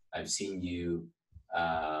journey. I've seen you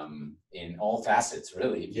in all facets,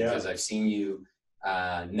 really, because I've seen you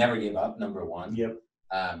never give up, number one.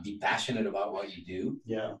 Be passionate about what you do.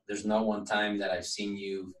 There's not one time that I've seen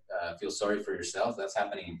you feel sorry for yourself. That's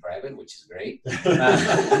happening in private, which is great.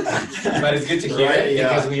 But it's good to hear it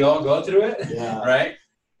because we all go through it, right?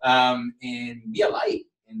 And be a light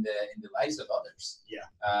in the lives of others.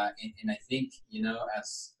 And I think, you know,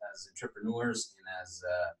 as entrepreneurs and as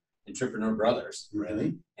entrepreneur brothers,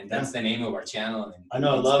 really, and that's the name of our channel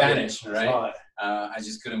in Spanish, right? I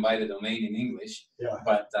just couldn't buy the domain in English,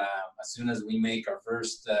 but as soon as we make our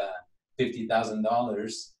first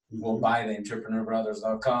 $50,000, we'll buy the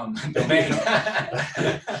entrepreneurbrothers.com domain.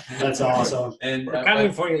 That's awesome. And we're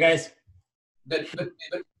coming for you guys.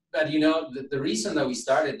 But you know, the reason that we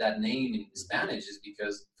started that name in Spanish is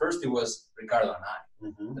because first it was Ricardo and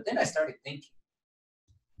I, but then I started thinking,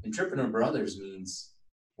 Entrepreneur Brothers means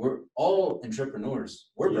we're all entrepreneurs.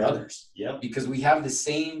 We're brothers, because we have the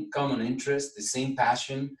same common interest, the same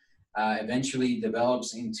passion. Eventually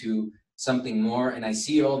develops into something more. And I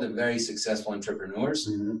see all the very successful entrepreneurs.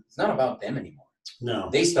 It's not about them anymore. No,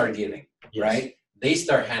 they start giving, right? They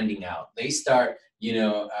start handing out. They start, you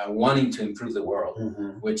know, wanting to improve the world,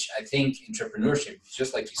 which I think entrepreneurship,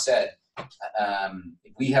 just like you said,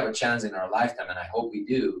 if we have a chance in our lifetime, and I hope we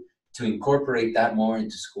do, to incorporate that more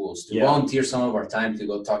into schools, to volunteer some of our time to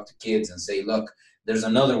go talk to kids and say, look, there's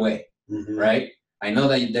another way, right? I know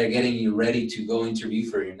that they're getting you ready to go interview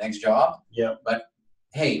for your next job, but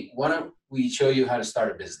hey, why don't we show you how to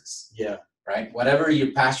start a business? Right? Whatever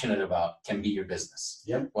you're passionate about can be your business.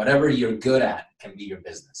 Whatever you're good at can be your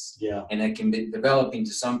business. And it can be developed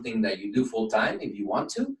into something that you do full time if you want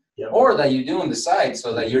to, or that you do on the side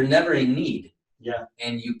so that you're never in need.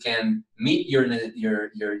 And you can meet your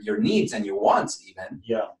needs and your wants even,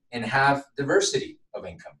 and have diversity of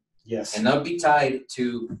income. And not be tied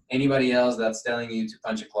to anybody else that's telling you to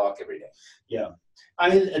punch a clock every day. I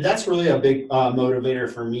mean, that's really a big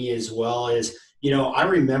motivator for me as well. Is, I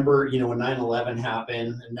remember, when 9/11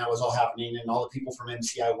 happened and that was all happening, and all the people from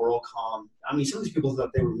MCI WorldCom. I mean, some of these people thought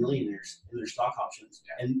they were millionaires in their stock options,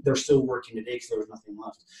 and they're still working today because there was nothing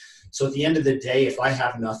left. So at the end of the day, if I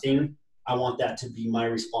have nothing, I want that to be my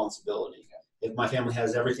responsibility. If my family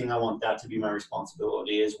has everything, I want that to be my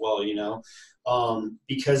responsibility as well.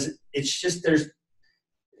 Because it's just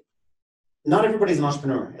not everybody's an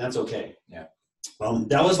entrepreneur, and that's okay. Yeah.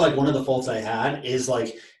 That was like one of the faults I had, is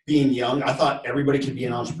like being young. I thought everybody could be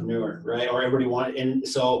an entrepreneur, right? Or everybody wanted. And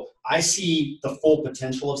so I see the full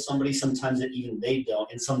potential of somebody. Sometimes that even they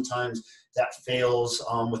don't. And sometimes that fails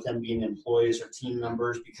with them being employees or team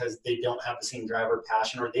members because they don't have the same drive or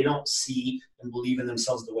passion, or they don't see and believe in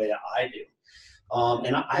themselves the way that I do.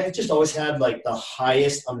 And I've just always had like the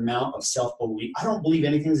highest amount of self-belief. I don't believe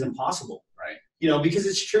anything's impossible. Right. Because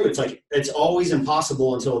it's true. It's like, it's always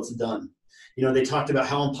impossible until it's done. They talked about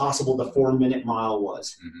how impossible the 4-minute mile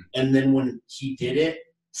was. Mm-hmm. And then when he did it,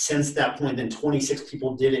 since that point, then 26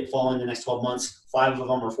 people did it following the next 12 months, 5 of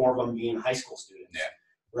them or 4 of them being high school students. Yeah.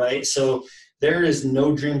 Right. So there is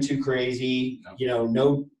no dream too crazy,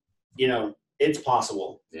 it's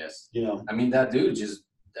possible. Yes. I mean, that dude just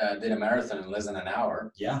did a marathon in less than an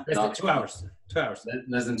hour. Yeah. Less than 2 hours. 2 hours.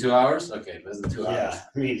 Less than 2 hours? Okay, less than 2 hours. Yeah.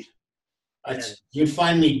 I mean, you'd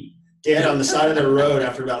find me dead on the side of the road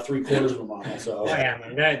after about 3/4 of a mile. So yeah,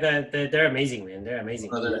 man. They're amazing, man. They're amazing.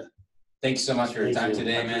 Brother, thank you so much for your time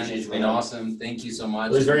today, man. It's been awesome. Thank you so much.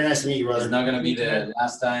 It was very nice to meet you, brother. It's not going to be the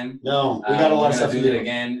last time. No, we got a lot of stuff to do it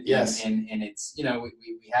again. Yes. And it's,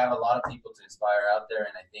 we have a lot of people to inspire out there.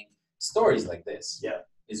 And I think stories like this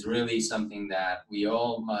is really something that we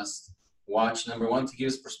all must watch. Number one, to give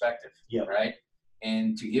us perspective, right?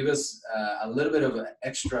 And to give us a little bit of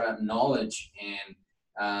extra knowledge and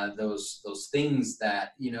those things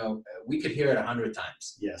that, we could hear it 100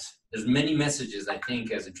 times. Yes. There's many messages, I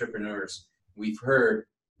think, as entrepreneurs, we've heard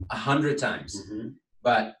 100 times. Mm-hmm.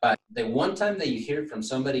 But the one time that you hear it from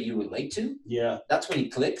somebody you relate to, that's when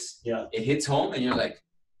it clicks. Yeah. It hits home and you're like,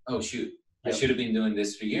 oh, shoot, I should have been doing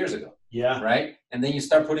this 3 years ago. Yeah. Right? And then you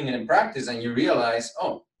start putting it in practice and you realize,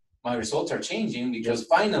 oh, my results are changing because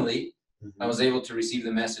finally I was able to receive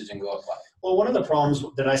the message and go apply. Well, one of the problems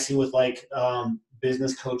that I see with like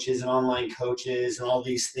business coaches and online coaches and all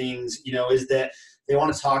these things, is that they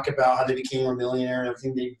want to talk about how they became a millionaire and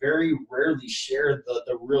everything. They very rarely share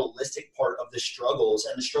the realistic part of the struggles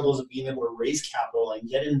and the struggles of being able to raise capital and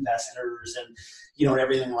get investors and, and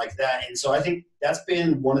everything like that. And so I think that's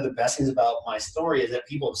been one of the best things about my story, is that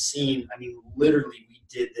people have seen, I mean, literally we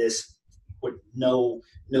did this with no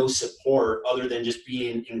support other than just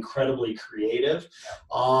being incredibly creative.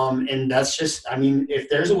 And that's just, I mean, if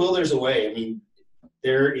there's a will, there's a way. I mean,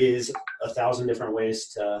 there is 1,000 different ways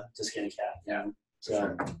to skin a cat. Yeah. So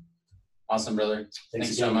sure. Awesome, brother. Thanks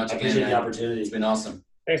again. so much I again. appreciate the opportunity. It's been awesome.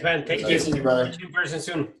 Thanks, man. Thank Thanks, you. brother. See you in person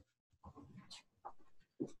soon.